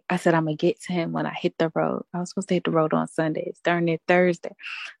said I'm gonna get to him when I hit the road. I was supposed to hit the road on Sunday. It's darn near Thursday,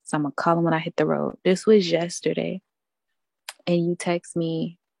 so I'm gonna call him when I hit the road. This was yesterday, and you text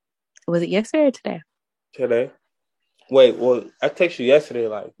me. Was it yesterday or today? Today. Wait, well, I texted you yesterday,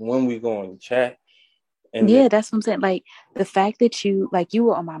 like when we going to chat. And yeah, that's what I'm saying. Like the fact that you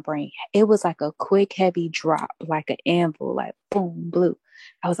were on my brain, it was like a quick, heavy drop, like an anvil, like boom, blue.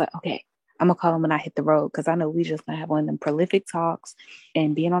 I was like, okay, I'm gonna call him when I hit the road because I know we just gonna have one of them prolific talks,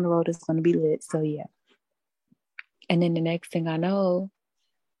 and being on the road is gonna be lit. So yeah. And then the next thing I know,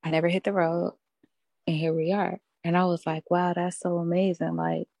 I never hit the road, and here we are. And I was like, wow, that's so amazing.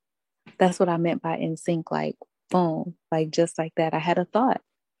 Like that's what I meant by in sync. Like boom, like just like that. I had a thought.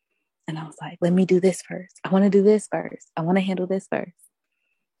 And I was like, let me do this first. I want to do this first. I want to handle this first.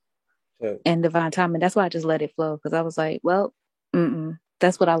 Yeah. And divine timing. That's why I just let it flow. Because I was like, well,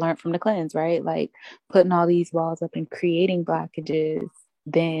 that's what I learned from the cleanse, right? Like putting all these walls up and creating blockages,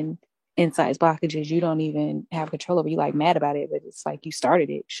 then insights blockages you don't even have control over. You like mad about it, but it's like you started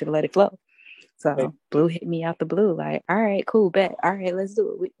it. Should have let it flow. So Blue hit me out the blue. Like, all right, cool, bet. All right, let's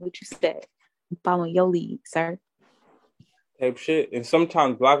do it. What you said. I'm following your lead, sir. Type shit. And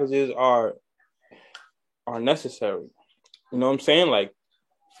sometimes blockages are necessary. You know what I'm saying? Like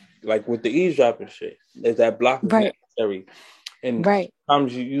with the eavesdropping shit, is that block is necessary. And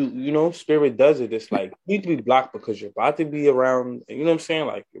sometimes you know, spirit does it. It's like you need to be blocked because you're about to be around, you know what I'm saying?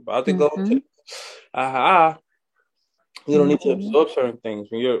 Like you're about to go to you don't need to absorb certain things.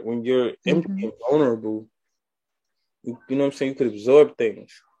 When you're empty and vulnerable, you know what I'm saying, you could absorb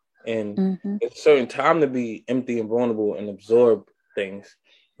things. And it's a certain time to be empty and vulnerable and absorb things.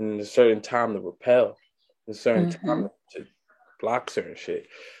 And there's a certain time to repel. There's a certain time to block certain shit.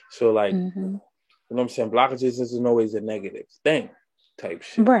 So like, you know what I'm saying? Blockages isn't always a negative thing type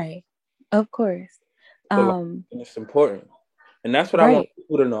shit. Right. Of course. So, it's important. And that's what I want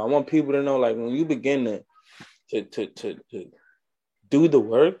people to know. I want people to know, like, when you begin to do the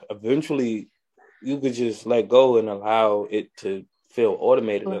work, eventually you could just let go and allow it to feel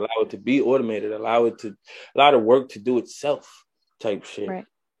automated, allow it to be automated, allow the work to do itself type shit. Right.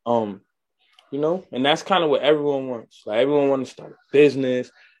 You know, and that's kind of what everyone wants. Like everyone wants to start a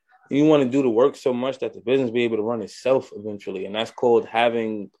business. You want to do the work so much that the business be able to run itself eventually. And that's called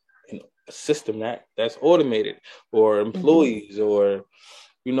having a system that's automated, or employees, or,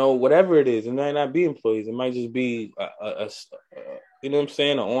 you know, whatever it is. It might not be employees. It might just be a you know what I'm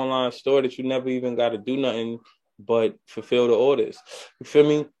saying, an online store that you never even got to do nothing but fulfill the orders. You feel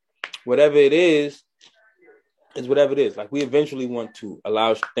me? Whatever it is whatever it is. Like we eventually want to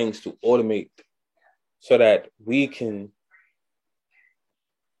allow things to automate so that we can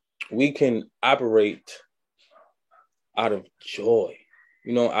operate out of joy,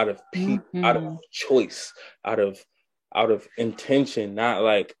 you know, out of peace, out of choice, out of intention, not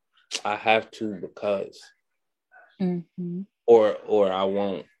like I have to because or I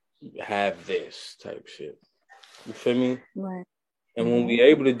won't have this type shit. You feel me? Right. And when we're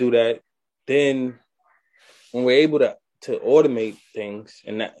able to do that, then when we're able to automate things,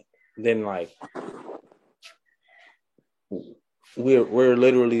 and that, then like we're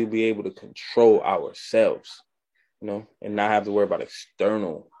literally be able to control ourselves, you know, and not have to worry about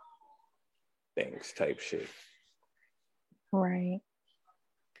external things type shit. Right.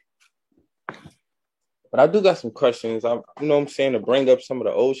 But I do got some questions. You know what I'm saying, to bring up some of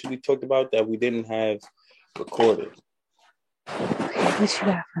the old shit we talked about that we didn't have recorded. What you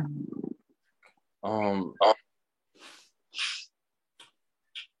got from me?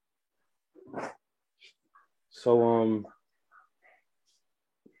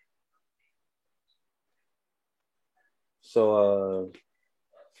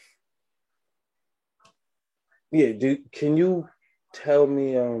 Yeah, can you tell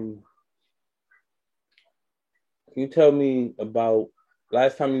me about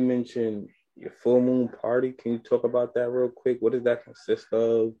last time you mentioned your full moon party? Can you talk about that real quick? What does that consist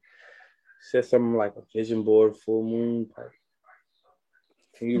of? Said something like a vision board full moon party.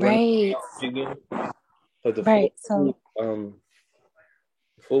 Can you run again? So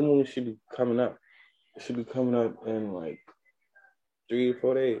full moon should be coming up. It should be coming up in like 3 or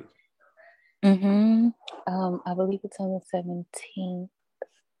 4 days. I believe it's on the 17th,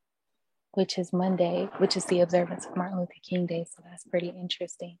 which is Monday, which is the observance of Martin Luther King Day. So that's pretty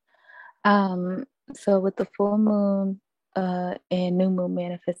interesting. So with the full moon, in new moon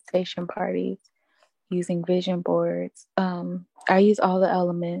manifestation parties using vision boards. I use all the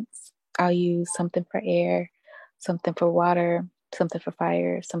elements. I'll use something for air, something for water, something for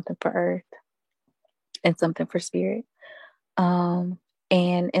fire, something for earth, and something for spirit. And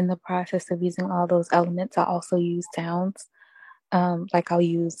in the process of using all those elements, I also use sounds. Like I'll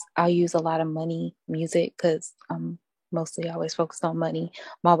use a lot of money music because I'm mostly always focused on money.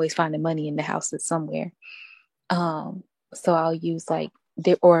 I'm always finding money in the houses somewhere. So I'll use like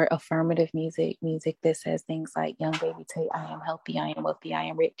or affirmative music that says things like "Young baby, take I am healthy, I am wealthy, I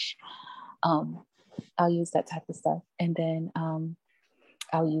am rich." Um, I'll use that type of stuff, and then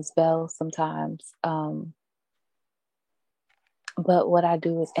I'll use bells sometimes. But what I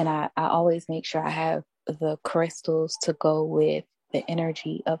do is, and I always make sure I have the crystals to go with the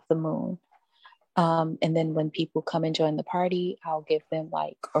energy of the moon. And then when people come and join the party, I'll give them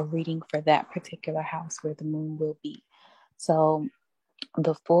like a reading for that particular house where the moon will be. So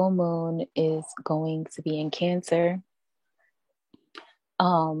the full moon is going to be in Cancer.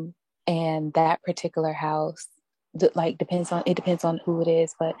 And that particular house, depends on who it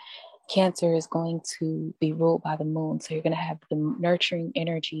is, but Cancer is going to be ruled by the moon. So you're going to have the nurturing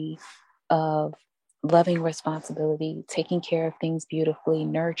energy of loving responsibility, taking care of things beautifully,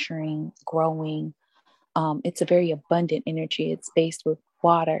 nurturing, growing. It's a very abundant energy. It's based with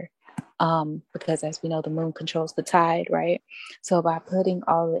water, because as we know, the moon controls the tide, right? So by putting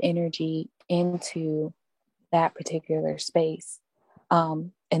all the energy into that particular space,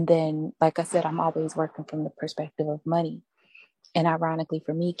 and then, like I said, I'm always working from the perspective of money. And ironically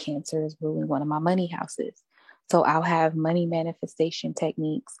for me, Cancer is ruling one of my money houses. So I'll have money manifestation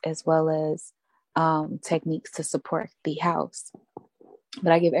techniques as well as techniques to support the house.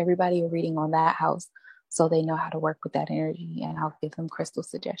 But I give everybody a reading on that house so they know how to work with that energy, and I'll give them crystal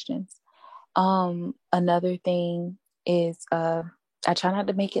suggestions. Another thing is I try not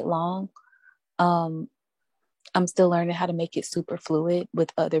to make it long. Um, I'm still learning how to make it super fluid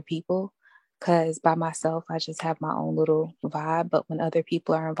with other people, because by myself I just have my own little vibe, but when other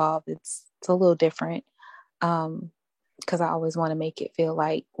people are involved, it's a little different. Because I always want to make it feel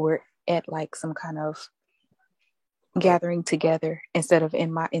like we're at like some kind of gathering together instead of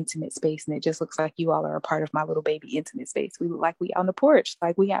in my intimate space, and it just looks like you all are a part of my little baby intimate space. We look like we on the porch,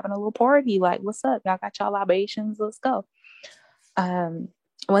 like we having a little party, like what's up, y'all got y'all libations, let's go.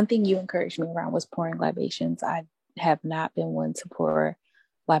 One thing you encouraged me around was pouring libations. I have not been one to pour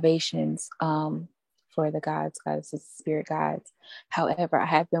libations for the gods, goddesses, spirit guides. However, I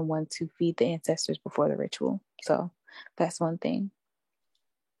have been one to feed the ancestors before the ritual, so that's one thing.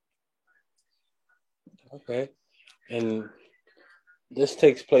 Okay. And this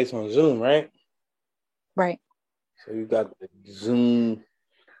takes place on Zoom, right? Right. So you got the Zoom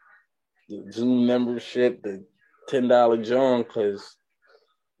membership, the $10 John, because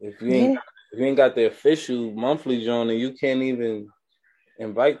if you ain't got the official monthly John, then you can't even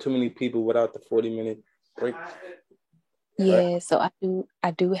invite too many people without the 40-minute break. Yeah, right? So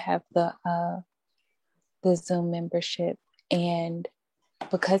I do have the Zoom membership, and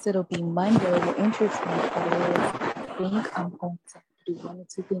because it'll be Monday, the interesting part is I think I'm going to have to do one or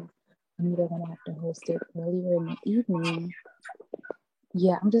two things. I'm either going to have to host it earlier in the evening.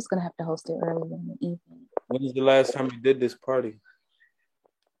 Yeah, I'm just going to have to host it earlier in the evening. When was the last time you did this party?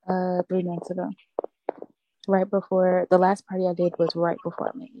 3 months ago. Right before, the last party I did was right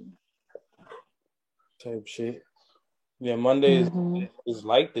before May. Type shit. Yeah, Monday is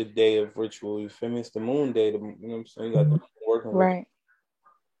like the day of ritual. You feel me? It's the moon day. You know what I'm saying? You got the working with. Right.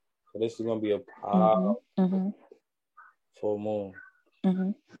 So this is gonna be a powerful full moon.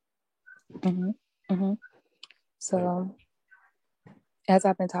 So, as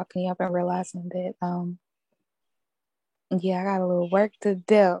I've been talking, I've been realizing that, I got a little work to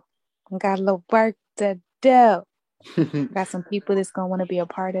do. Got some people that's gonna want to be a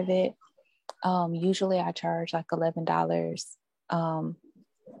part of it. Usually I charge like $11,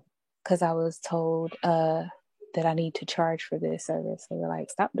 because I was told that I need to charge for this service. They were like,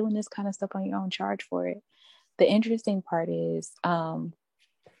 stop doing this kind of stuff on your own, charge for it. The interesting part is a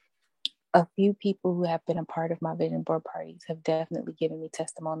few people who have been a part of my vision board parties have definitely given me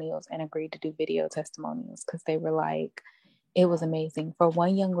testimonials and agreed to do video testimonials, because they were like, it was amazing. For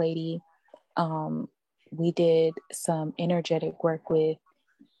one young lady, we did some energetic work with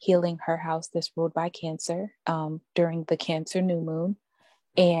healing her house that's ruled by Cancer during the Cancer new moon.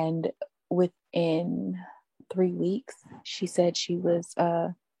 And within 3 weeks, she said she was,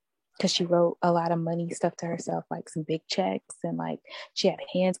 because she wrote a lot of money stuff to herself, like some big checks, and like she had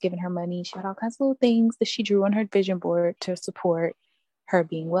hands giving her money. She had all kinds of little things that she drew on her vision board to support her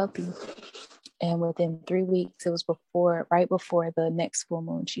being wealthy. And within 3 weeks, it was right before the next full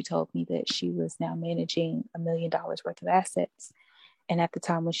moon, she told me that she was now managing $1 million worth of assets. And at the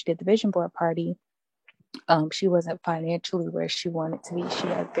time when she did the vision board party, she wasn't financially where she wanted to be. She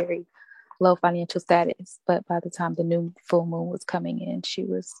had very low financial status. But by the time the new full moon was coming in, she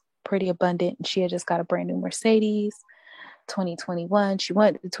was pretty abundant. And she had just got a brand new Mercedes, 2021. She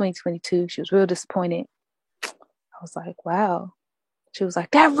went to 2022. She was real disappointed. I was like, wow. She was like,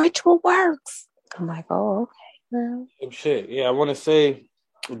 that ritual works. I'm like, oh, okay. Well. Shit. Yeah, I want to say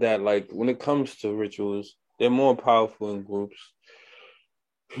that, like, when it comes to rituals, they're more powerful in groups.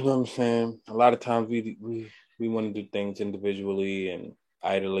 You know what I'm saying? A lot of times we want to do things individually and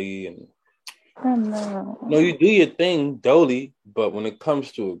idly, and no, you do your thing, dolly. But when it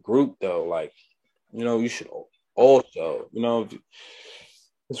comes to a group, though, like, you know, you should also, you know,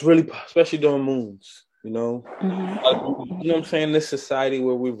 it's really, especially during moons, you know, you know what I'm saying? This society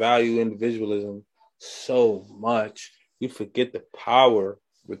where we value individualism so much, you forget the power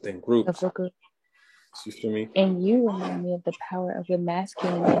within groups. You feel me? And you remind me of the power of the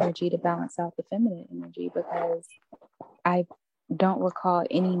masculine energy to balance out the feminine energy, because I don't recall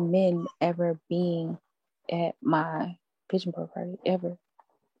any men ever being at my vision board party ever.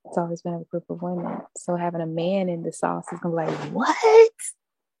 It's always been a group of women. So having a man in the sauce is gonna be like, what?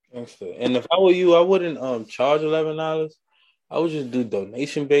 And if I were you, I wouldn't charge $11. I would just do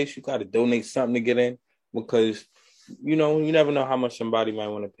donation based. You got to donate something to get in, because you know you never know how much somebody might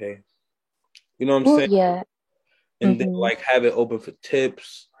want to pay. You know what I'm saying? Yeah. And then like have it open for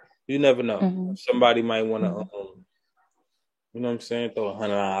tips. You never know. Somebody might want to, you know what I'm saying? Throw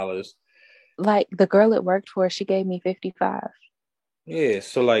 $100. Like the girl it worked for, she gave me $55. Yeah,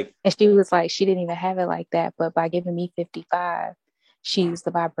 so like, and she was like, she didn't even have it like that, but by giving me $55, she used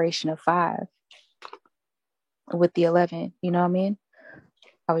the vibration of 5 with the 11. You know what I mean?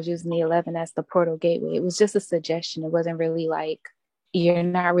 I was using the 11 as the portal gateway. It was just a suggestion. It wasn't really like, you're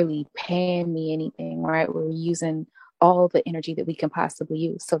not really paying me anything, right? We're using all the energy that we can possibly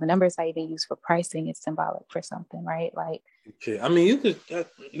use. So the numbers I even use for pricing is symbolic for something, right? Like, I mean, you could.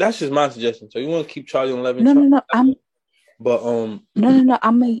 That's just my suggestion. So you want to keep charging 11? No. But No.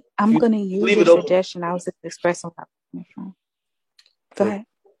 I'm gonna use your suggestion. I was just expressing. Go ahead.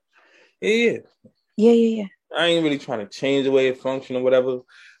 Yeah. I ain't really trying to change the way it functions or whatever.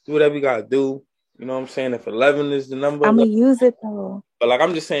 Do whatever you gotta do. You know what I'm saying? If 11 is the number, I'm gonna use it though. But like,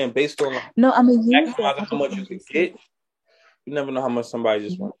 I'm just saying, based on I'm gonna use it. How much you can get, you never know how much somebody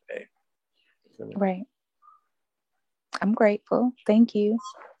just want to pay. Right. I'm grateful. Thank you.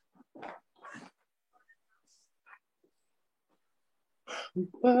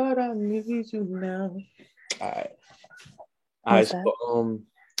 But I need you now. All right. So,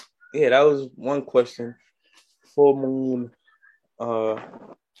 yeah, that was one question. Full moon,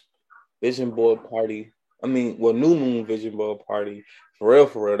 vision board party. I mean, new moon vision board party. For real.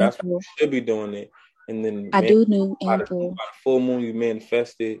 That's what you should be doing it. And then I do new and full moon, you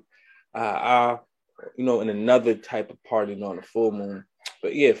manifested. You know, in another type of party, not a full moon.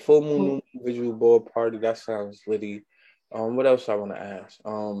 But yeah, full moon visual board party. That sounds litty. What else I want to ask?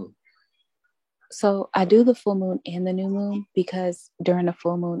 So I do the full moon and the new moon because during the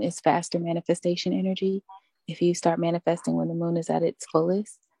full moon it's faster manifestation energy. If you start manifesting when the moon is at its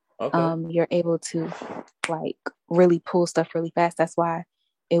fullest, you're able to like really pull stuff really fast. That's why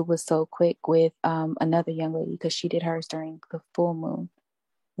it was so quick with another young lady, because she did hers during the full moon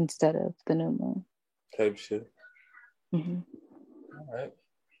instead of the new moon. Type shit. All right.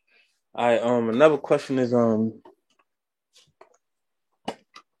 Another question is let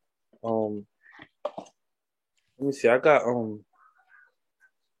me see. I got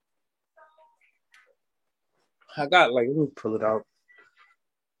like, let me pull it out.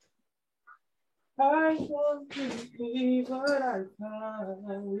 I want to be what I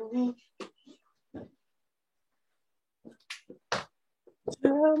find.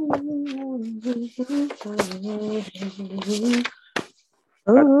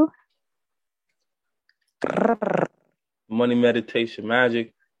 Money meditation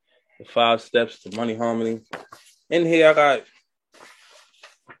magic, the 5 steps to money harmony. In here, I got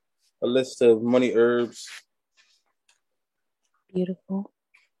a list of money herbs. Beautiful.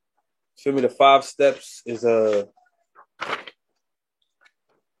 Show me the 5 steps is 5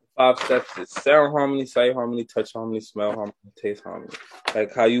 steps is sound harmony, sight harmony, touch harmony, smell harmony, taste harmony.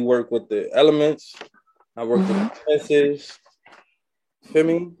 Like how you work with the elements. I work with the senses. Feel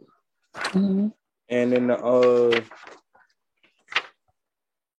me? And then the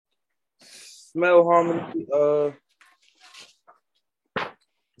smell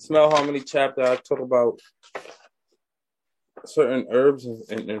harmony chapter, I talk about certain herbs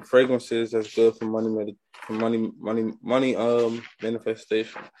and fragrances that's good for money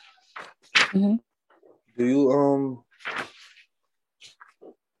manifestation. Mm-hmm. Do you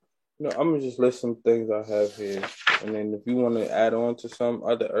I'm gonna just list some things I have here, and then if you want to add on to some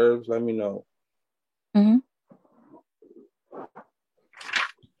other herbs, let me know. Mm-hmm.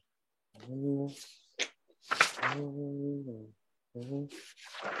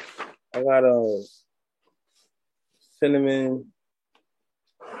 I got cinnamon,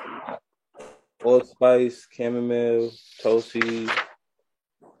 allspice, chamomile, tulsi,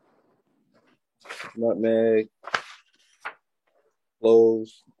 nutmeg,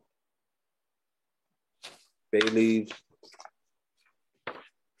 cloves, bay leaves.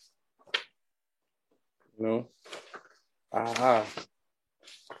 You know, aha.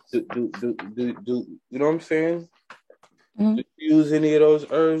 Do you know what I'm saying? Mm-hmm. Do you use any of those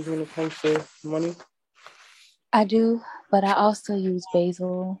herbs when it comes to money? I do, but I also use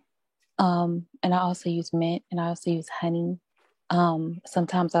basil, and I also use mint, and I also use honey.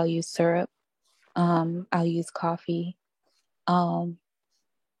 Sometimes I'll use syrup. I'll use coffee. Um,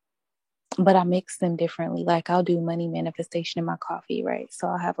 but I mix them differently. Like I'll do money manifestation in my coffee, right? So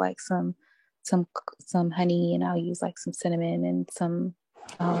I'll have like some some honey, and I'll use like some cinnamon and some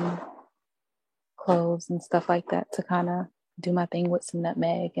um cloves and stuff like that to kind of do my thing with some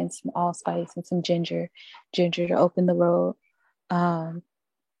nutmeg and some allspice and some ginger to open the road, um,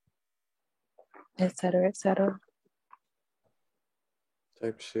 et cetera, et cetera.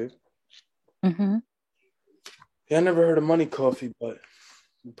 Type shit. Mm-hmm. Yeah, I never heard of money coffee, but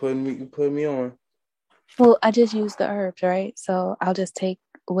you put me on. Well, I just use the herbs, right? So I'll just take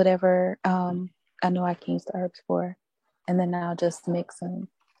whatever I know I can use the herbs for, and then I'll just mix them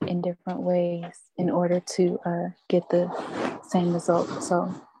in different ways in order to get the same result.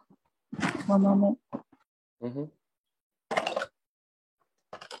 So, one moment. Mm-hmm.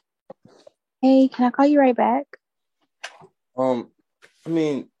 Hey, can I call you right back? I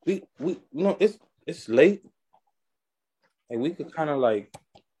mean, we it's late. Like we could kind of like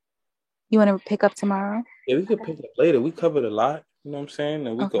You want to pick up tomorrow? yeah, we could pick up later. We covered a lot, you know what I'm saying?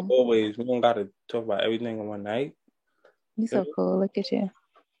 And we could Okay. always we don't gotta talk about everything in one night. You're so cool. Look at you.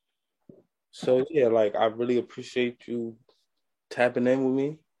 So yeah, like I really appreciate you tapping in with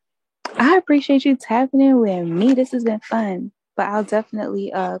me. I appreciate you tapping in with me. This has been fun. But I'll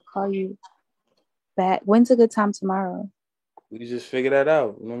definitely call you back. When's a good time tomorrow? We just figure that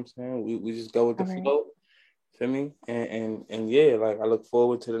out. You know what I'm saying? We just go with the All right. flow. Feel me? And yeah, like I look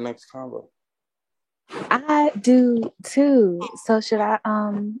forward to the next combo. I do too. So should I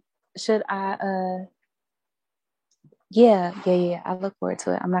yeah. I look forward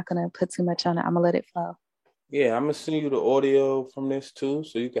to it. I'm not gonna put too much on it. I'm gonna let it flow. Yeah, I'm gonna send you the audio from this too,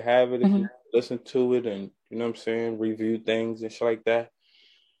 so you can have it if Mm-hmm. you listen to it and you know what I'm saying, review things and shit like that.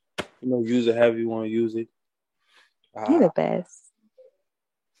 You know, use it however you want to use it. You're the best.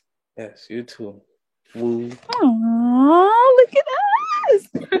 Yes, you too. Woo. Aww, look at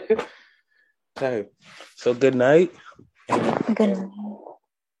us. Okay. So good night. Good night.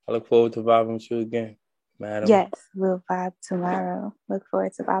 I look forward to vibing with you again, madam. Yes, we'll vibe tomorrow. Look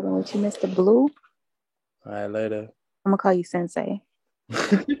forward to vibing with you, Mr. Blue. All right, later. I'm gonna call you Sensei.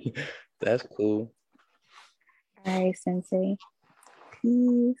 That's cool. All right, Sensei.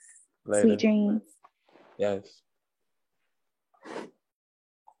 Peace. Later. Sweet dreams. Yes.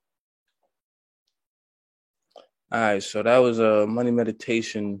 All right, so that was a money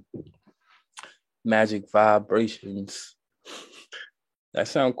meditation, magic vibrations. That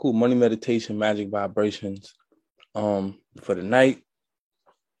sounds cool. Money meditation, magic vibrations. For the night,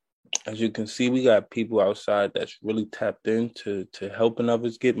 as you can see, we got people outside that's really tapped into to helping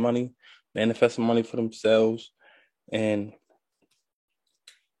others get money, manifesting money for themselves, and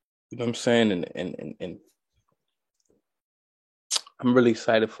you know what I'm saying. And I'm really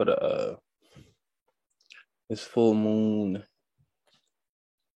excited for the this full moon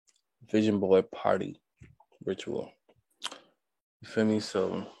vision board party ritual. You feel me?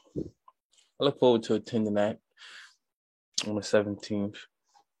 So I look forward to attending that on the 17th.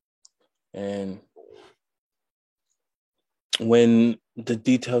 And when the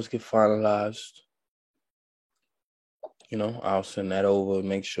details get finalized, you know, I'll send that over,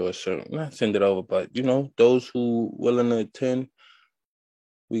 make sure not send it over, but you know, those who willing to attend,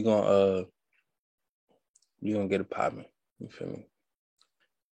 we gonna get it popping. You feel me?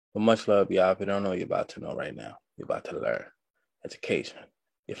 But much love, y'all. If you don't know, you're about to know right now. You're about to learn. Education.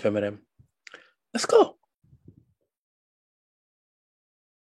 You feel me? Let's go.